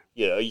 Yeah.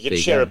 You can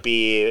share a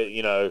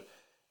beer,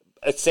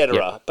 etc.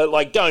 Yep.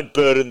 But, don't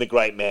burden the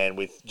great man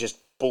with just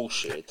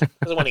bullshit.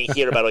 Doesn't want to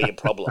hear about all your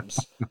problems.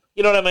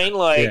 You know what I mean?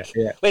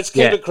 Let's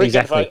keep it cricket.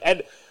 Exactly.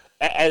 And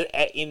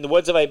in the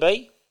words of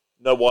AB,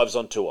 no wives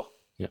on tour.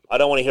 Yep. I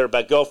don't want to hear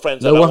about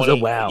girlfriends.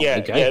 Wow. Yeah,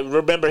 okay. Yeah.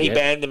 Remember, he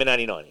banned them in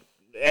 '89.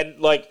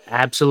 And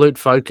absolute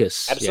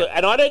focus. Absolutely. Yeah.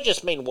 And I don't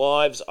just mean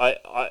wives.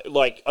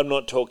 I'm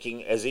not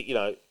talking as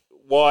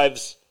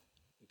wives,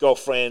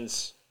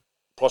 girlfriends,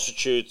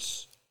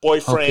 prostitutes,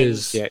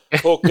 boyfriends,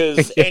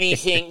 hookers,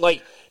 anything.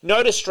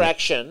 No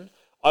distraction.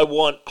 I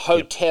want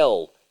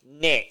hotel,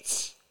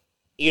 nets,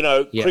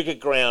 cricket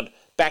ground,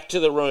 back to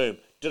the room.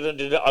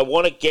 I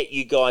want to get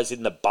you guys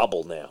in the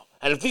bubble now.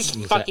 And if this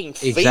fucking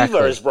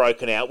fever is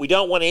broken out, we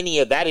don't want any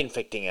of that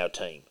infecting our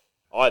team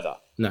either.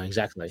 No,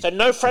 exactly. So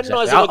no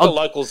fraternising with the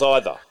locals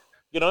either,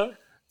 Oh,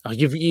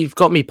 you've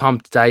got me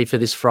pumped, Dave, for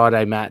this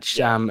Friday match.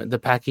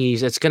 The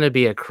Packies, it's going to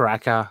be a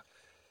cracker.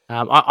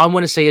 I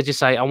want to see, as you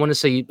say,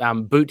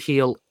 boot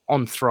heel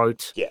on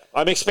throat. Yeah,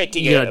 I'm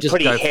expecting a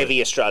pretty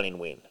heavy Australian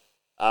win.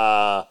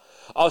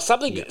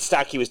 Something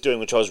Starkey was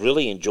doing, which I was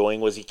really enjoying,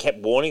 was he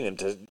kept warning them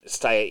to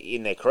stay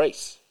in their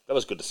crease. That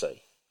was good to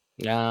see.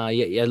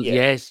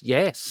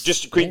 Yes.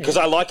 Just because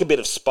I like a bit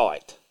of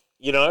spite,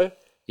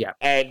 Yeah.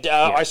 And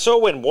I saw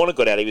when Warner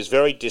got out, he was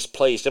very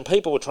displeased, and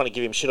people were trying to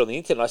give him shit on the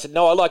internet. I said,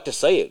 no, I like to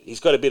see it. He's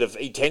got a bit of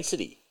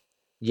intensity.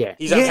 Yeah.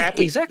 He's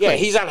unhappy. Exactly. Yeah,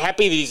 he's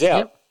unhappy that he's out.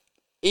 Yep.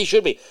 He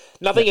should be.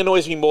 Nothing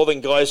annoys me more than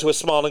guys who are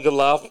smiling and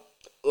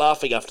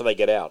laughing after they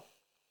get out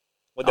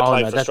when they're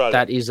playing for Australia.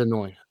 That is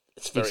annoying.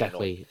 It's very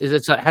annoying.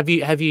 It's like, have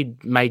you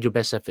made your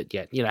best effort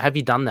yet? Have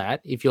you done that?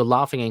 If you're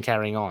laughing and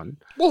carrying on.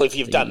 Well, if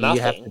you've done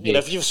nothing,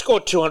 if you've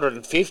scored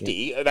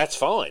 250, that's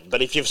fine.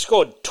 But if you've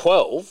scored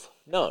 12,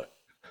 no.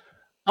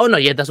 Oh no,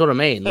 yeah, that's what I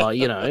mean.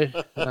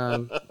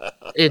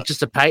 It's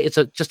just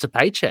a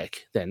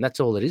paycheck. Then that's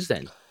all it is.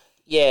 Then.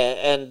 Yeah,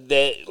 and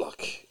they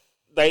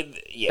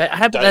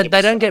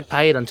don't get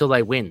paid until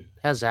they win.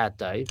 How's that,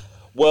 Dave?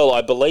 Well,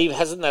 I believe,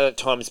 hasn't that at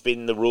times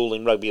been the rule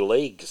in rugby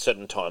league?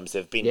 Certain times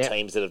there have been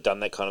teams that have done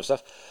that kind of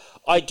stuff.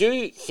 I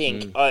do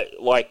think,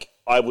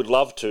 I would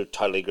love to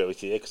totally agree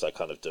with you there, because I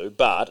kind of do,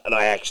 and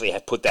I actually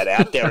have put that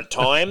out there at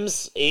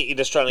times in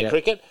Australian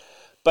cricket,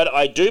 but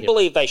I do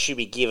believe they should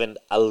be given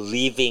a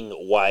living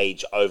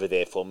wage over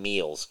there for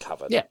meals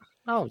covered. Yeah.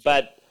 Oh,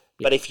 But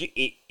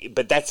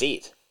but that's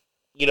it.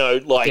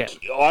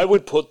 I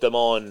would put them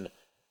on,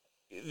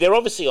 they're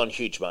obviously on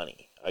huge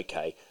money,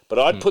 okay, but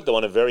I'd put them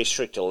on a very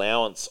strict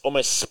allowance,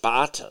 almost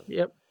Spartan.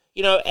 Yep.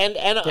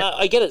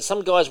 I get it.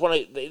 Some guys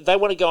want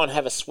to go and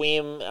have a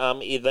swim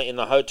in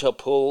the hotel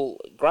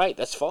pool. Great,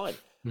 that's fine.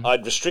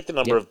 I'd restrict the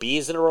number of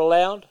beers that are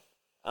allowed.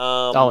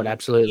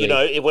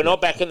 Absolutely. We're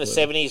not back in the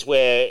 70s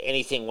where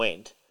anything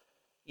went.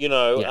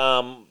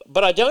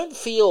 But I don't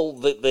feel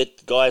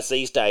that guys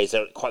these days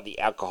are quite the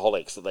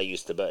alcoholics that they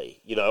used to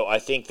be. I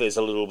think there's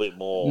a little bit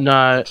more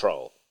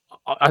control.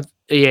 I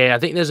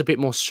think there's a bit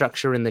more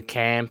structure in the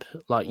camp,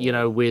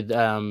 with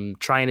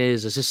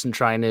trainers, assistant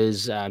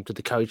trainers, to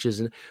the coaches,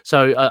 and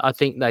so I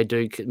think they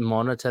do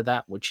monitor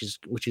that, which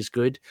is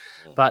good.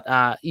 But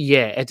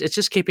it's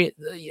just keeping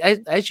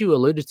it, as you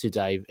alluded to,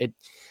 Dave.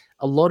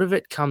 A lot of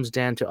it comes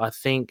down to, I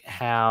think,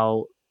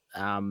 how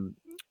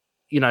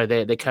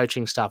their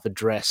coaching staff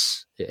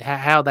address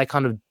how they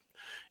kind of,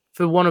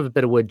 for want of a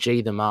better word,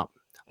 G them up.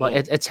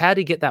 It's how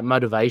to get that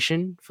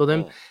motivation for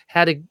them.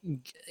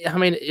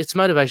 It's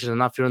motivation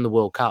enough you're in the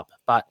World Cup,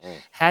 but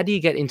how do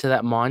you get into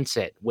that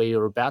mindset where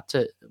you're about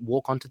to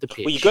walk onto the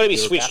pitch? Well, you've got to be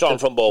switched on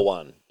from ball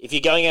one. If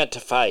you're going out to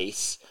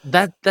face,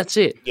 that's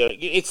it.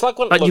 It's like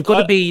you've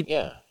got to be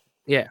got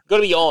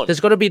to be on. There's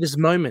got to be this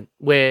moment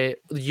where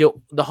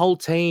the whole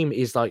team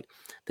is like,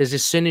 there's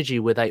this synergy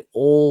where they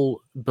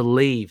all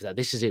believe that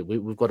this is it.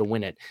 We've got to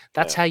win it.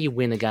 That's how you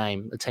win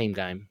a team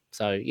game.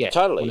 So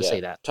totally. I want to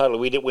see that.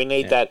 Totally, we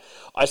need that.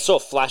 I saw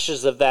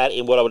flashes of that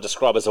in what I would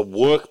describe as a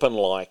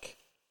workmanlike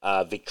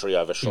victory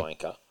over Sri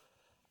Lanka.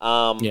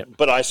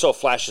 But I saw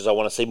flashes. I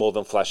want to see more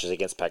than flashes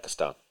against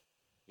Pakistan.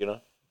 Be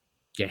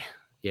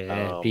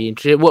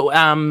interesting.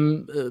 Well,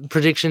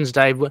 predictions,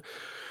 Dave.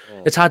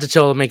 It's hard to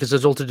tell me because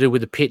it's all to do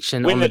with the pitch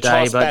and on the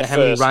day. But how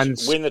many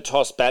runs? Win the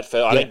toss, bat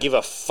first. I don't give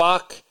a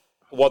fuck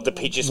what the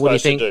pitch is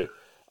supposed to do.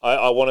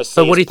 I want to see.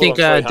 So what do you think?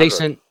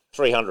 Decent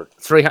 300.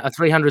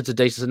 300's a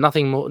decent.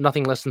 Nothing more.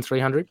 Nothing less than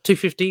 300.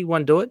 250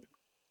 won't do it.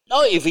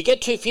 No, if we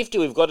get 250,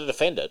 we've got to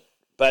defend it.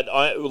 But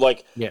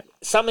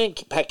something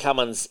Pat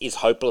Cummins is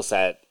hopeless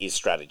at is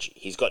strategy.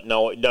 He's got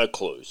no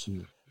clues.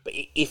 But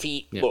if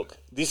he look,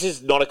 this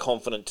is not a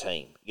confident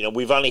team.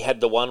 We've only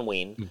had the one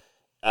win.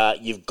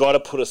 You've got to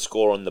put a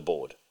score on the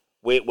board.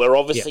 We're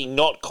obviously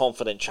not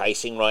confident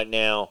chasing right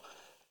now.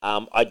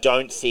 I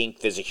don't think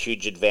there's a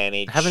huge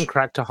advantage. They haven't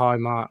cracked a high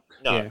mark.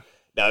 No.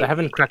 They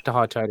haven't cracked a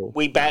high total.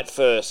 We bat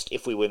first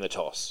if we win the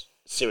toss.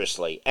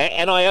 Seriously.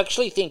 And I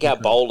actually think our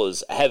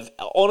bowlers have,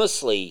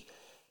 honestly,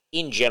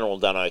 in general,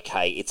 done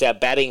okay. It's our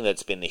batting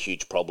that's been the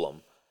huge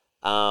problem.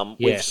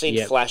 We've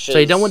seen flashes. So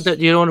you don't want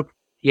to.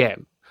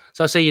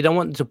 So I say you don't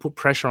want to put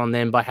pressure on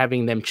them by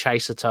having them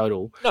chase a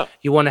total. No.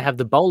 You want to have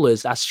the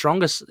bowlers, our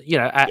strongest,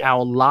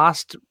 our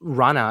last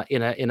runner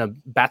in a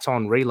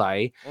baton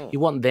relay. You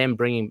want them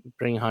bringing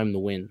home the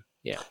win.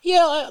 Yeah.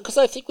 Yeah, because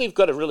I think we've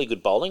got a really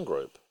good bowling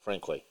group,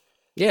 frankly.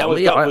 Yeah,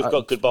 we've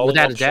got good bowling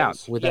without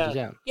options. Without a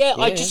doubt. Yeah,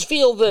 I just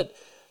feel that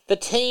the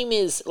team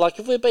is,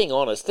 if we're being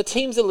honest, the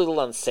team's a little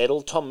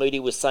unsettled. Tom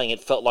Moody was saying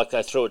it felt like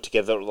they threw it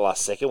together at the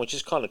last second, which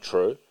is kind of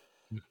true.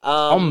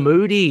 Tom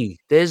Moody,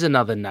 there's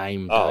another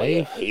name, Dave. Oh,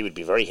 yeah, he would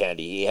be very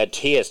handy.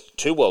 He has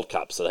 2 World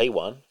Cups that he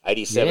won,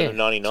 87 and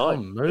 99.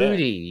 Tom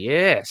Moody,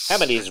 yes. How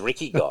many has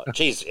Ricky got?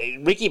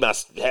 Jeez, Ricky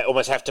must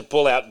almost have to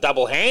pull out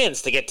double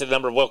hands to get to the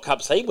number of World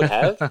Cups he would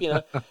have.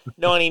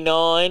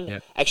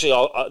 99,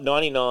 actually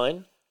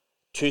 99,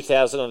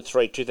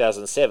 2003,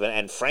 2007,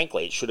 and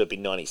frankly, it should have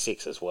been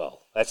 96 as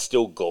well. That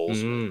still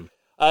galls me.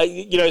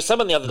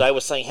 Someone the other day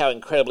was saying how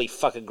incredibly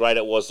fucking great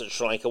it was that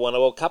Sri Lanka won a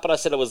World Cup, and I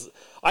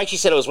actually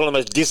said it was one of the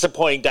most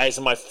disappointing days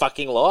of my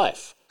fucking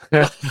life.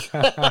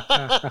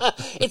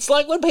 It's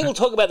like when people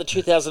talk about the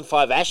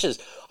 2005 Ashes,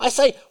 I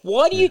say,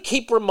 why do you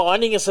keep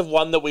reminding us of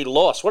one that we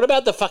lost? What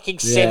about the fucking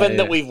 7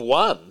 that we've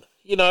won?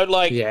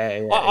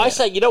 I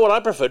say, you know what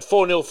I preferred?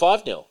 4-0,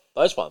 5-0.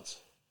 Those ones.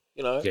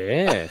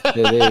 They're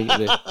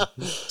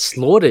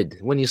slaughtered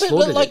when you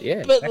slaughtered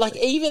it. But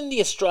exactly. Even the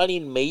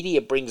Australian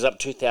media brings up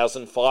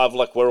 2005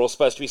 like we're all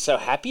supposed to be so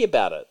happy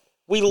about it.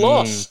 We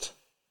lost.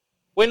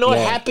 We're not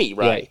happy,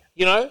 Ray.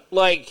 No.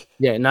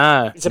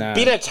 It's a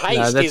bitter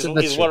taste is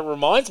what it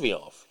reminds me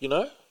of,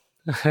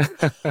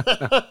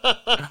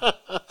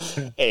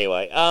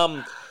 Anyway,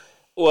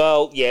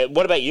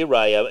 what about you,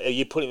 Ray? Are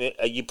you putting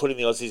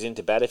the Aussies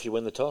into bat if you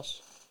win the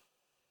toss?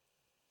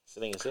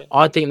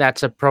 I think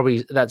that's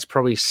probably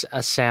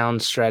a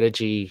sound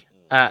strategy.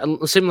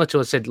 Similar to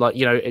what I said,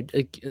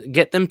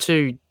 get them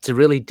to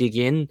really dig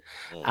in,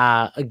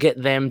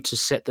 get them to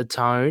set the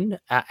tone,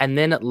 and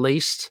then at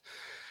least,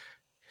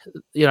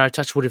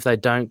 touch wood if they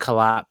don't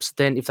collapse.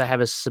 Then if they have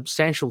a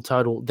substantial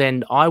total,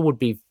 then I would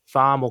be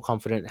far more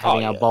confident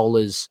having our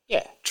bowlers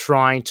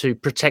trying to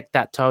protect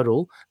that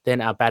total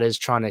than our batters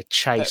trying to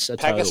chase a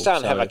total.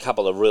 Pakistan have a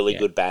couple of really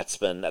good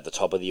batsmen at the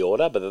top of the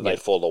order, but then they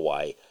fall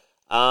away.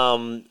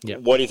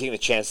 What do you think the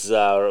chances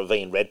are of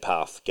Ian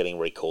Redpath getting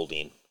recalled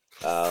in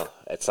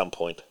at some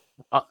point?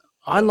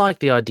 I like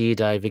the idea,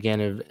 Dave,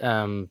 again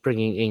of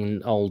bringing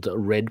in old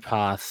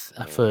Redpath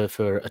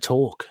for a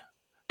talk.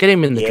 Get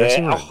him in the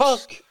dressing room.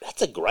 Oh,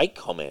 that's a great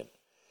comment.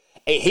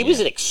 He was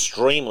an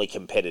extremely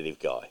competitive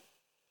guy.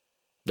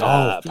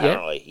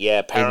 Apparently.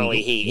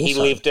 Apparently he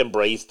lived and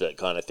breathed it,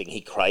 kind of thing.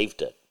 He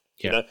craved it.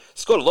 You know,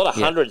 scored a lot of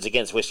hundreds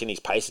against West Indies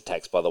pace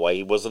attacks. By the way,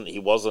 he was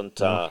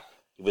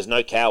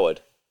no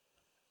coward.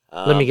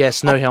 Let me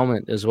guess, no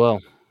helmet as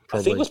well.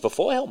 Probably. I think it was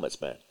before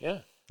helmets, man. Yeah.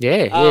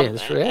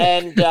 That's right.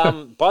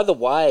 And by the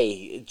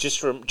way,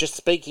 just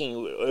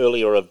speaking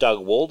earlier of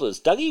Doug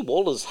Walters, Dougie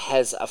Walters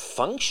has a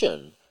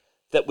function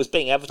that was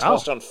being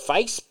advertised on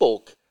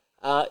Facebook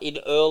in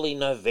early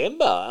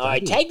November. I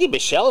tagged him,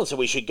 Michelle, and said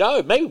we should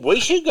go. Maybe we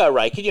should go,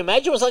 Ray. Can you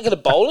imagine? It was like at a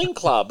bowling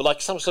club,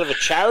 like some sort of a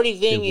charity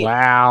thing.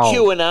 Wow.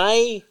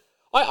 Q&A.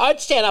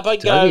 I'd stand up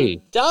and go,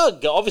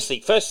 Doug, obviously,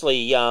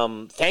 firstly,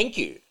 thank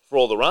you for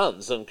all the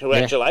runs and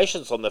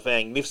congratulations on the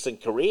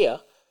magnificent career.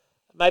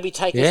 Maybe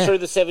take us through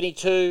the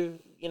 72,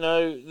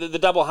 the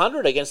double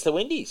 100 against the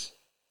Windies.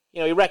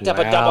 He racked up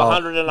a double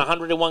 100 and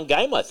 100 in one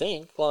game, I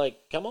think. Like,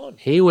 come on.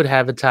 He would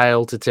have a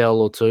tale to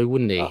tell or two,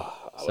 wouldn't he?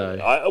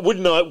 I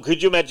wouldn't know.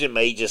 Could you imagine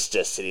me just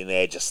sitting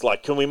there, just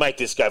like, can we make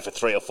this go for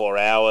 3 or 4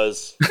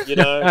 hours?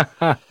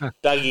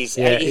 Dougie's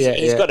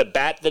he's got a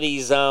bat that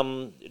he's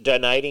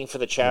donating for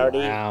the charity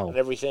and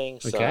everything.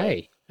 So.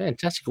 Okay.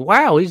 Fantastic.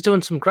 Wow, he's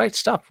doing some great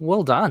stuff.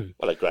 Well done.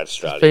 What a great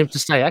Australian. For him to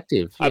stay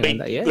active. I mean,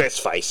 let's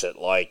face it,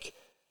 like,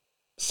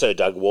 Sir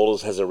Doug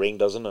Walters has a ring,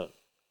 doesn't it?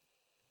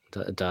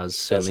 It does,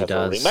 certainly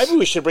does. Maybe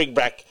we should bring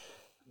back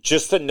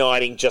just the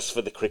knighting just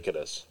for the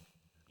cricketers,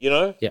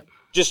 Yeah.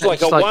 Just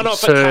like a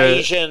one-off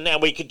occasion,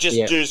 and we could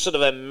just do sort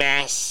of a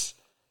mass,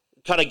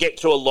 kind of get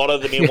through a lot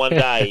of them in one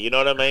day, you know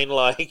what I mean?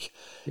 Like,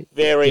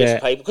 various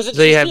people. Because it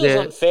just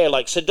feels unfair.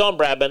 Like, Sir Don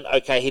Bradman,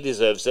 okay, he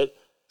deserves it.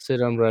 Sir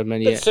Don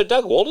Bradman, But Sir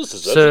Doug Walters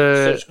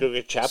deserves it. Sir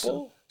Greg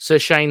Chappell. Sir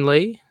Shane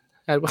Lee.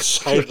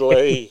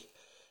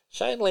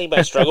 Shane Lee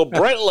may struggle.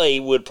 Brett Lee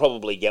would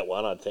probably get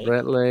one, I think.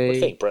 I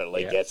think Brett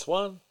Lee gets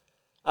one.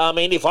 I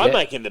mean, if I'm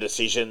making the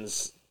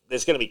decisions,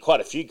 there's going to be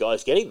quite a few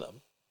guys getting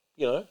them,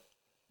 Be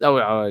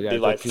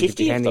like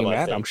 50 of them,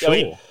 I think. I'm sure.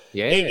 I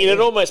mean, it'd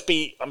almost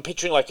be, I'm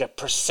picturing like a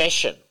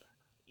procession.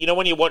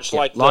 When you watch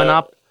like line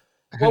up.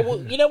 Well,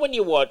 when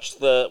you watch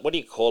what do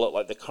you call it,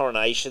 like the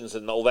coronations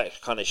and all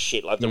that kind of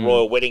shit, like the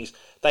royal weddings,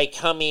 they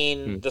come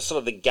in, the sort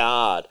of the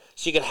guard.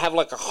 So you could have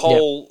like a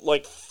whole,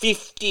 like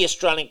 50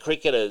 Australian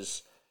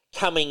cricketers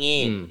coming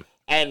in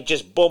and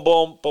just boom,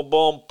 boom, boom,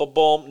 boom, boom,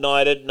 boom,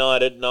 knighted,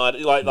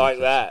 like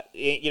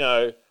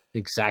that,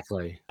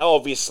 Exactly.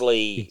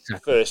 Obviously,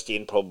 first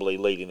in, probably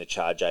leading the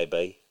charge,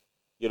 AB,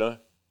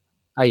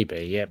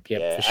 AB, yep,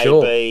 for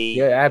sure. AB,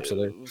 yeah,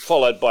 absolutely.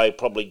 Followed by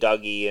probably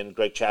Dougie and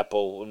Greg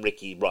Chappell and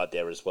Ricky right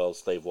there as well,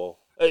 Steve Wall.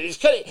 It's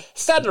kind of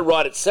starting to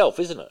write itself,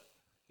 isn't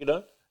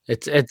it?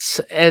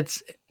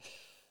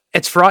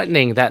 It's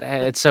frightening that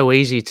it's so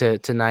easy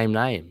to name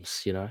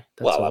names,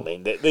 Well, I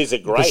mean, these are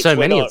great. There's so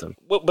many of them.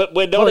 But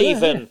we're not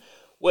even...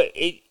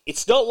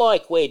 It's not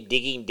like we're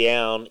digging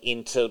down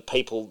into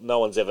people no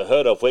one's ever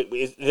heard of.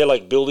 They're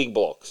like building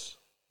blocks.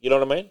 You know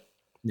what I mean?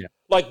 Yeah.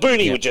 Like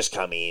Booney would just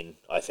come in,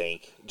 I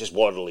think. Just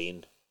waddle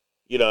in,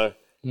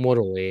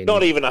 Waddle in.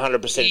 Not even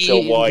 100%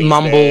 sure why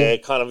mumble. He's there.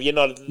 Kind of, you're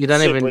not you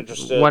don't super even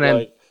interested.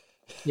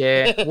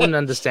 wouldn't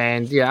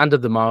understand. Yeah, under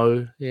the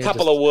mo.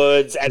 Couple of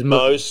words at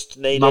most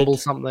needed. Mumble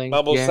something.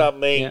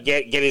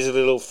 Get his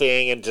little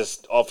thing and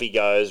just off he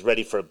goes,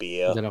 ready for a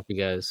beer. Then off he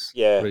goes.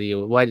 Yeah.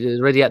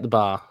 Ready at the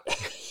bar.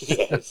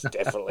 Yes,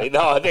 definitely.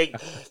 No, I think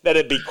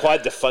that'd be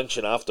quite the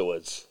function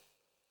afterwards.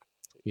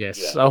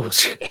 Yes. Yeah.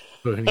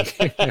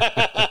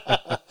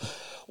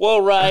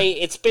 Well, Ray,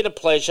 it's been a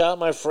pleasure,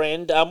 my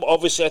friend.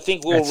 Obviously, I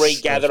think we'll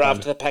regather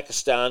after the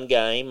Pakistan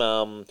game.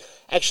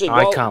 Actually,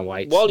 I can't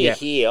wait. While you're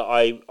here,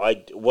 I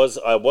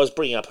was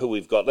bringing up who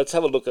we've got. Let's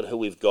have a look at who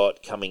we've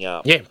got coming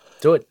up. Yeah,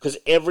 do it. Because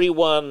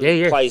everyone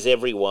plays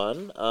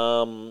everyone.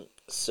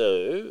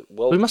 So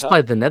we must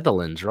play the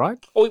Netherlands,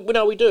 right? Oh,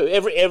 no, we do.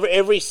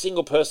 Every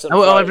single person.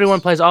 Oh, everyone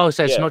plays. Oh,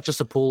 so it's not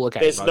just a pool. Okay,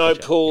 there's no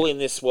pool in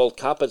this World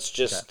Cup. It's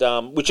just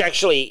which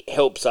actually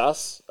helps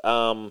us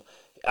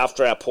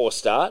after our poor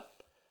start.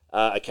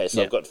 Okay,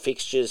 so I've got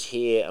fixtures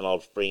here, and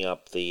I'll bring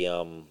up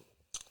the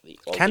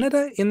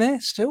Canada in there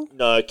still.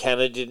 No,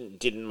 Canada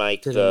didn't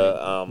make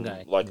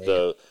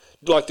the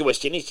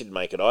West Indies didn't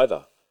make it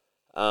either.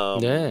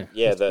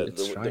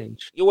 It's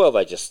strange. Well,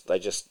 they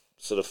just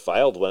sort of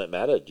failed when it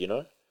mattered,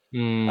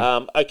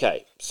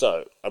 Okay,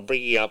 so I'm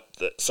bringing up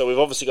so we've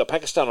obviously got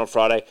Pakistan on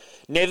Friday.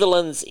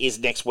 Netherlands is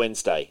next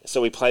Wednesday, so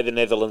we play the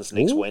Netherlands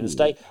next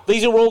Wednesday.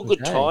 These are all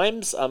good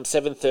times.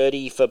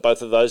 7:30 for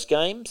both of those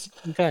games.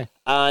 Okay.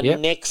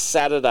 Next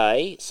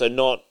Saturday, so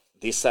not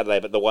this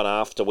Saturday, but the one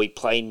after, we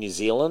play New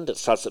Zealand. It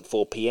starts at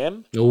 4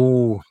 p.m.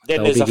 Ooh,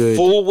 then there's a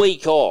full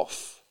week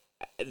off,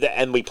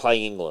 and we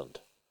play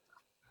England.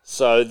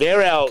 So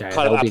they're our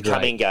kind of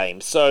upcoming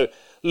games. So,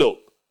 look,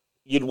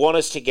 you'd want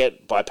us to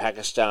get by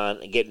Pakistan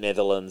and get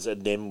Netherlands,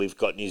 and then we've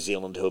got New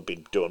Zealand who have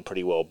been doing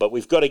pretty well. But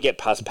we've got to get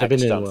past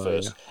Pakistan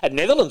first. Yeah. And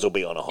Netherlands will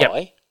be on a high.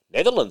 Yep.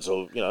 Netherlands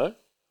will,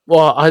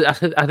 Well, I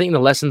think the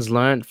lessons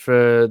learned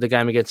for the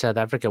game against South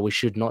Africa, we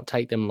should not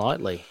take them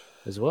lightly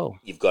as well.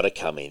 You've got to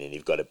come in and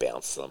you've got to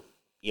bounce them.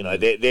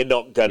 They're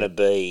not going to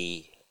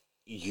be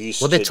used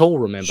to... Well, they're tall,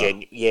 remember.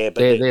 But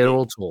they're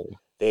all tall.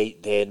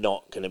 They're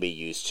not going to be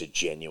used to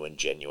genuine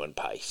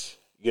pace,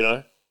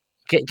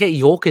 Get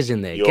Yorkers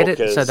in there. Get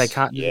it so they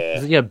can't,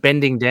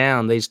 bending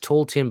down these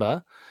tall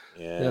timber.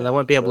 Yeah, they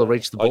won't be able to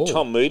reach the ball.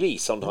 Tom Moody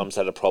sometimes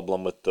had a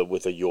problem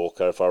with a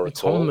Yorker, if I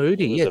recall. Tom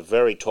Moody, he was a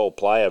very tall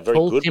player, very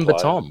tall good timber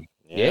player. Tom.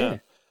 Yeah.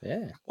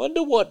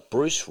 Wonder what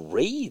Bruce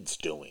Reed's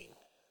doing.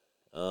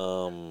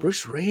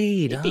 Bruce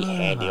Reed. He'd be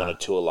handy on a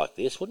tour like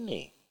this, wouldn't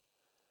he?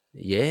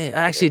 Yeah,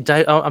 actually,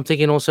 Dave, I'm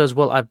thinking also as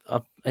well.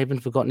 I've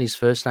even forgotten his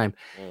first name.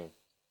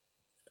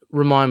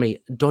 Remind me,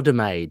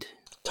 Dodemaide.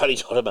 Tony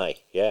Dodemaide,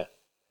 yeah.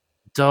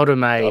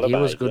 Dodemaide, he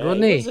was good,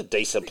 wasn't he? He was a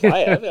decent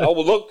player.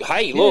 Look,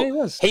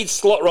 he'd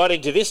slot right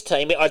into this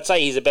team. I'd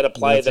say he's a better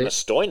player than a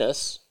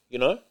Stoinis,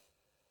 Yeah,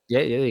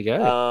 there you go.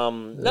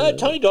 No,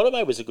 Tony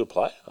Dodemaide was a good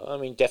player. I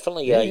mean,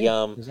 definitely a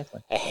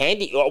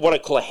handy, what I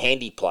call a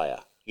handy player,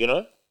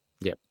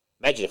 Yep.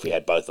 Imagine if we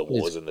had both the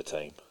wars in the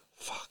team.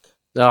 Fuck.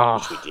 Oh,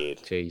 which we did.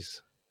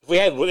 Jeez.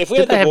 If we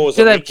had the wars,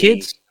 do they have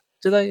kids?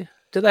 Do they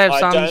have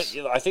sons?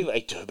 I think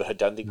they do, but I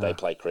don't think they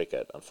play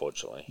cricket,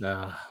 unfortunately.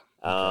 No.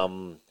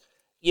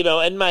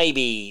 And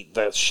maybe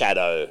the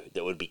shadow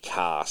that would be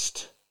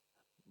cast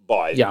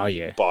by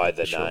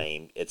the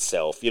name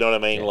itself. You know what I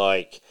mean? Yeah.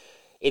 Like,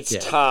 it's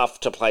tough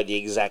to play the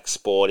exact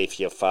sport if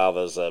your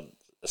father's a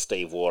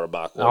Steve Waugh, a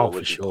Mark Waugh, or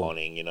Ricky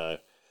Ponting,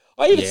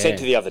 I even said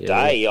to the other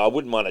day, I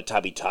wouldn't mind a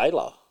Tubby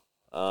Taylor.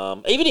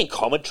 Even in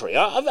commentary,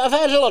 I've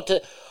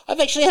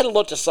actually had a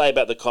lot to say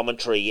about the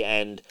commentary,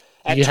 and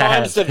at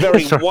times the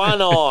very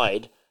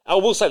one-eyed. I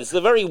will say this: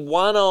 the very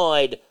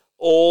one-eyed,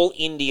 all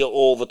India,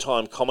 all the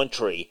time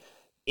commentary.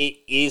 It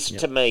is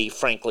to me,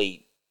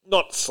 frankly,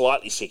 not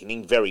slightly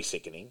sickening, very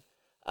sickening.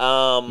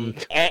 And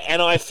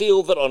I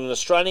feel that on an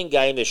Australian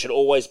game, there should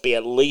always be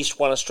at least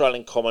one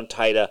Australian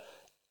commentator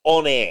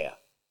on air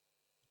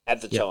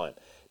at the time.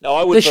 Now,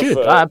 I would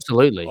prefer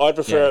absolutely. I'd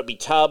prefer it be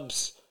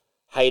Tubbs,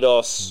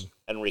 Haydos,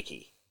 and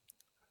Ricky,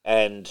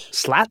 and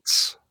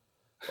Slats.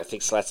 I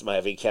think Slats may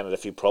have encountered a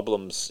few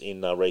problems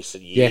in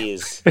recent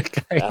years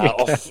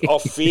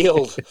off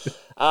field.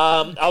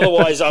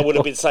 Otherwise, I would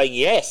have been saying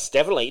yes,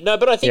 definitely. No,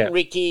 but I think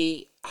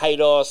Ricky,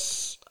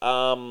 Haydos,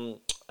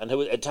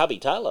 and Tubby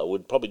Taylor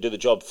would probably do the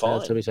job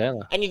fine. Tubby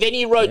Taylor. And then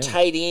you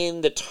rotate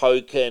in the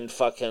token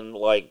fucking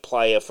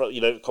player,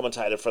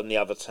 commentator from the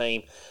other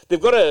team.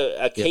 They've got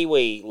a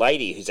Kiwi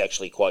lady who's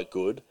actually quite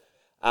good.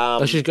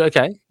 She's good.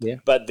 Okay, yeah.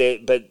 But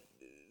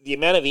the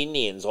amount of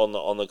Indians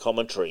on the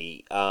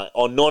commentary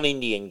on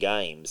non-Indian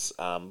games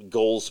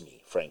galls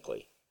me,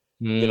 frankly.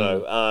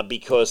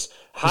 Because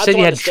hard to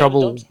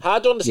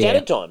understand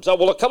at times. Oh,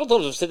 well, a couple of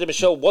times I've said to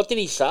Michelle, "What did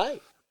he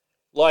say?"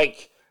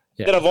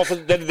 Then I've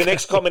often then the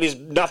next comment is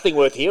nothing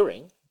worth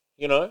hearing.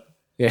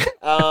 Yeah.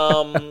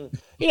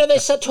 They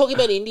start talking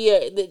about India.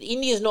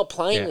 India's not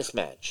playing this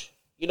match.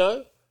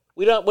 We're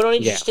not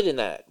interested in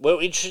that.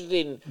 We're interested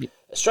in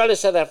Australia,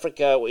 South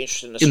Africa. We're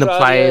interested in Australia.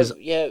 In the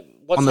players.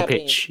 What's on the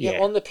happening? pitch.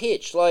 On the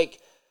pitch. I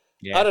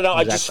don't know. Exactly.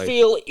 I just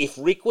feel if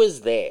Rick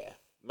was there,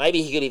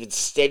 maybe he could even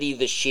steady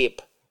the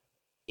ship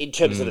in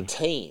terms of the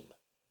team.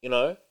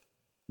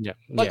 Yeah.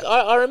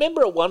 I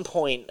remember at one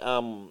point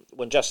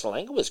when Justin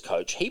Langer was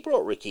coach, he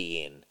brought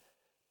Ricky in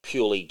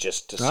purely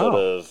just to sort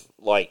of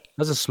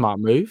that's a smart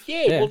move.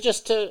 Yeah. Well,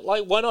 just to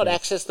why not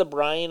access the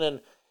brain?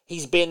 And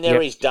he's been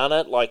there, he's done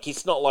it.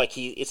 It's not like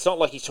he's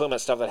talking about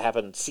stuff that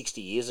happened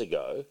 60 years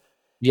ago.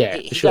 Yeah,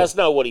 he does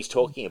know what he's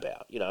talking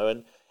about,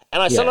 And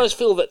I sometimes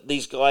feel that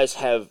these guys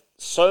have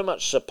so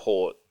much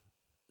support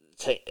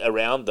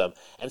around them,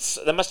 and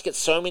they must get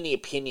so many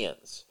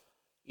opinions,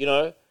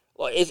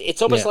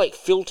 It's almost like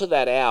filter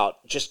that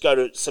out, just go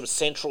to some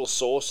central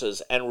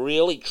sources and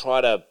really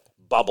try to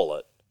bubble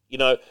it.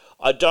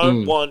 I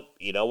don't want,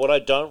 what I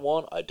don't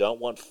want? I don't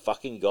want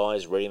fucking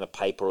guys reading the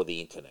paper or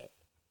the internet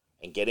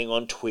and getting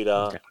on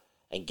Twitter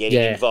and getting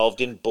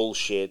involved in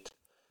bullshit.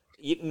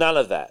 None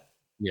of that.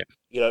 Yeah.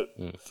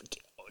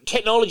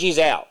 Technology's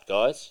out,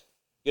 guys.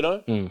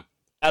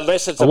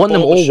 Unless it's I want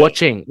them all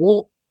watching,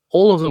 all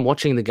of them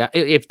watching the game.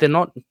 If they're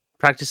not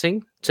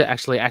practicing, to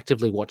actually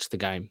actively watch the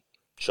game.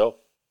 Sure.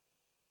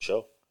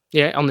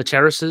 Yeah, on the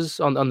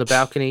terraces, on the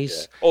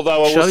balconies. Yeah.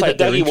 Although I will say,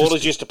 Dougie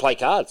Waters used to play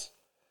cards.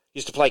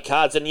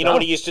 And you know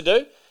what he used to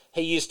do?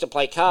 He used to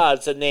play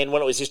cards, and then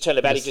when it was his turn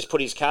to bat, he just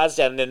put his cards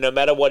down, and then no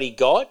matter what he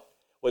got,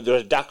 whether it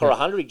was a duck or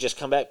 100, he'd just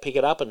come back, pick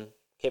it up, and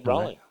keep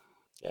rolling.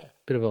 Yeah.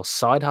 Bit of a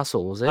side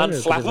hustle, was there?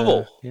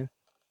 Unflappable.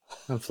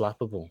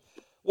 Unflappable.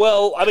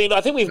 Well, I mean,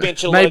 I think we've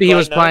mentioned maybe he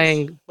was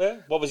playing.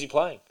 Well, what was he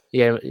playing?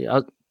 Yeah,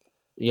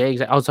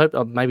 exactly. I was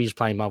hoping maybe he was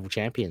playing Marvel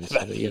Champions.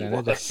 I think he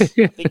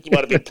might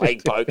have been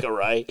playing poker,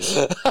 Ray.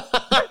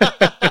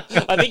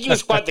 I I think he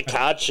was quite the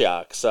card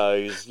shark,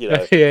 so he's,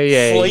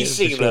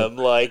 fleecing them,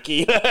 like,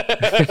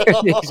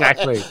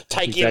 exactly,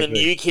 taking the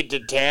new kid to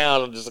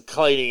town and just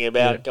cleaning him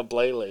out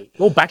completely.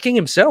 Well, backing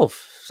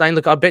himself, saying,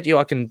 "Look, I bet you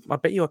I can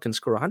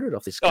score 100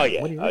 off this game." Oh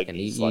yeah, what do you reckon?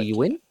 Like, you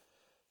win?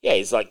 Yeah,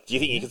 he's like, "Do you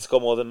think you can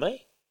score more than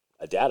me?"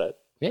 I doubt it.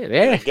 Yeah.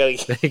 There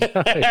you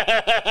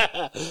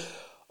go.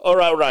 All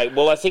right.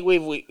 Well, I think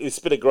it's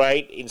been a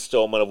great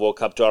installment of World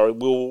Cup Diary.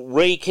 We'll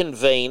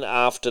reconvene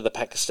after the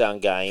Pakistan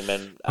game,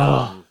 and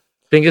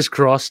fingers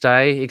crossed,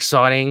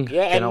 exciting.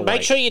 Yeah, and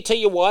make sure you tell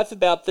your wife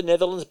about the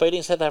Netherlands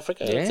beating South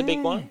Africa. Yeah. It's a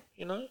big one,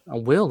 I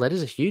will. That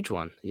is a huge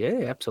one.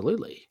 Yeah,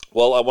 absolutely.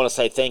 Well, I want to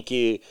say thank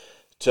you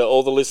to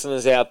all the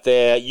listeners out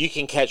there. You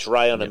can catch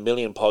Ray on a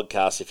million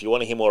podcasts if you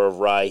want to hear more of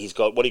Ray. He's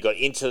got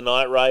Into the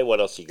Night, Ray. What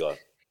else you got?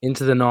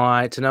 Into the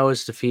Night, To Know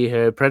Is to Fear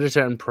Her,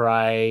 Predator and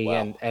Prey,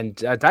 and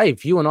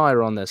Dave, you and I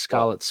are on the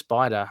Scarlet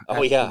Spider at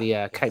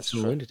the Capes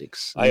and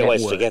Lunatics. I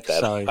always forget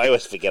that. I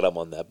always forget I'm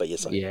on that, but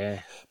yes, I am.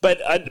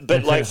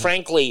 But like,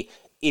 frankly,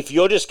 if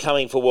you're just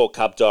coming for World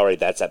Cup Diary,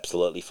 that's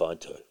absolutely fine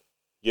too.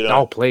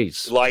 Oh,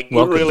 please. Like,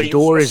 welcome. Really, the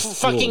door is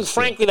fucking yours,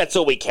 frankly, that's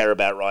all we care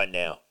about right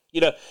now.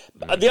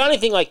 The only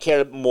thing I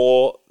care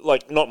more,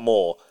 like, not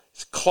more,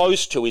 it's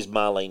close to is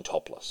Marlene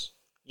topless.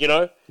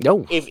 No.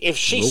 If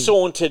she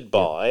sauntered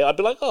by, I'd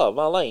be like, "Oh,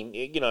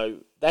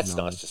 Marlene, that's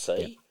nice to see."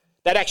 Yeah.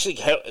 That actually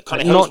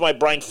kind of helps my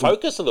brain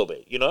focus a little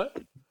bit,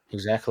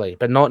 Exactly,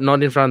 but not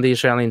in front of the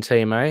Australian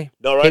team, eh?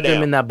 Not right Keep now.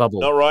 them in that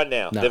bubble. Not right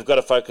now. No. They've got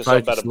to focus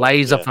on better.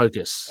 Laser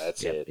focus.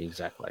 That's it.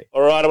 Exactly.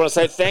 All right, I want to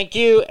say thank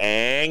you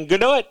and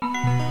good night.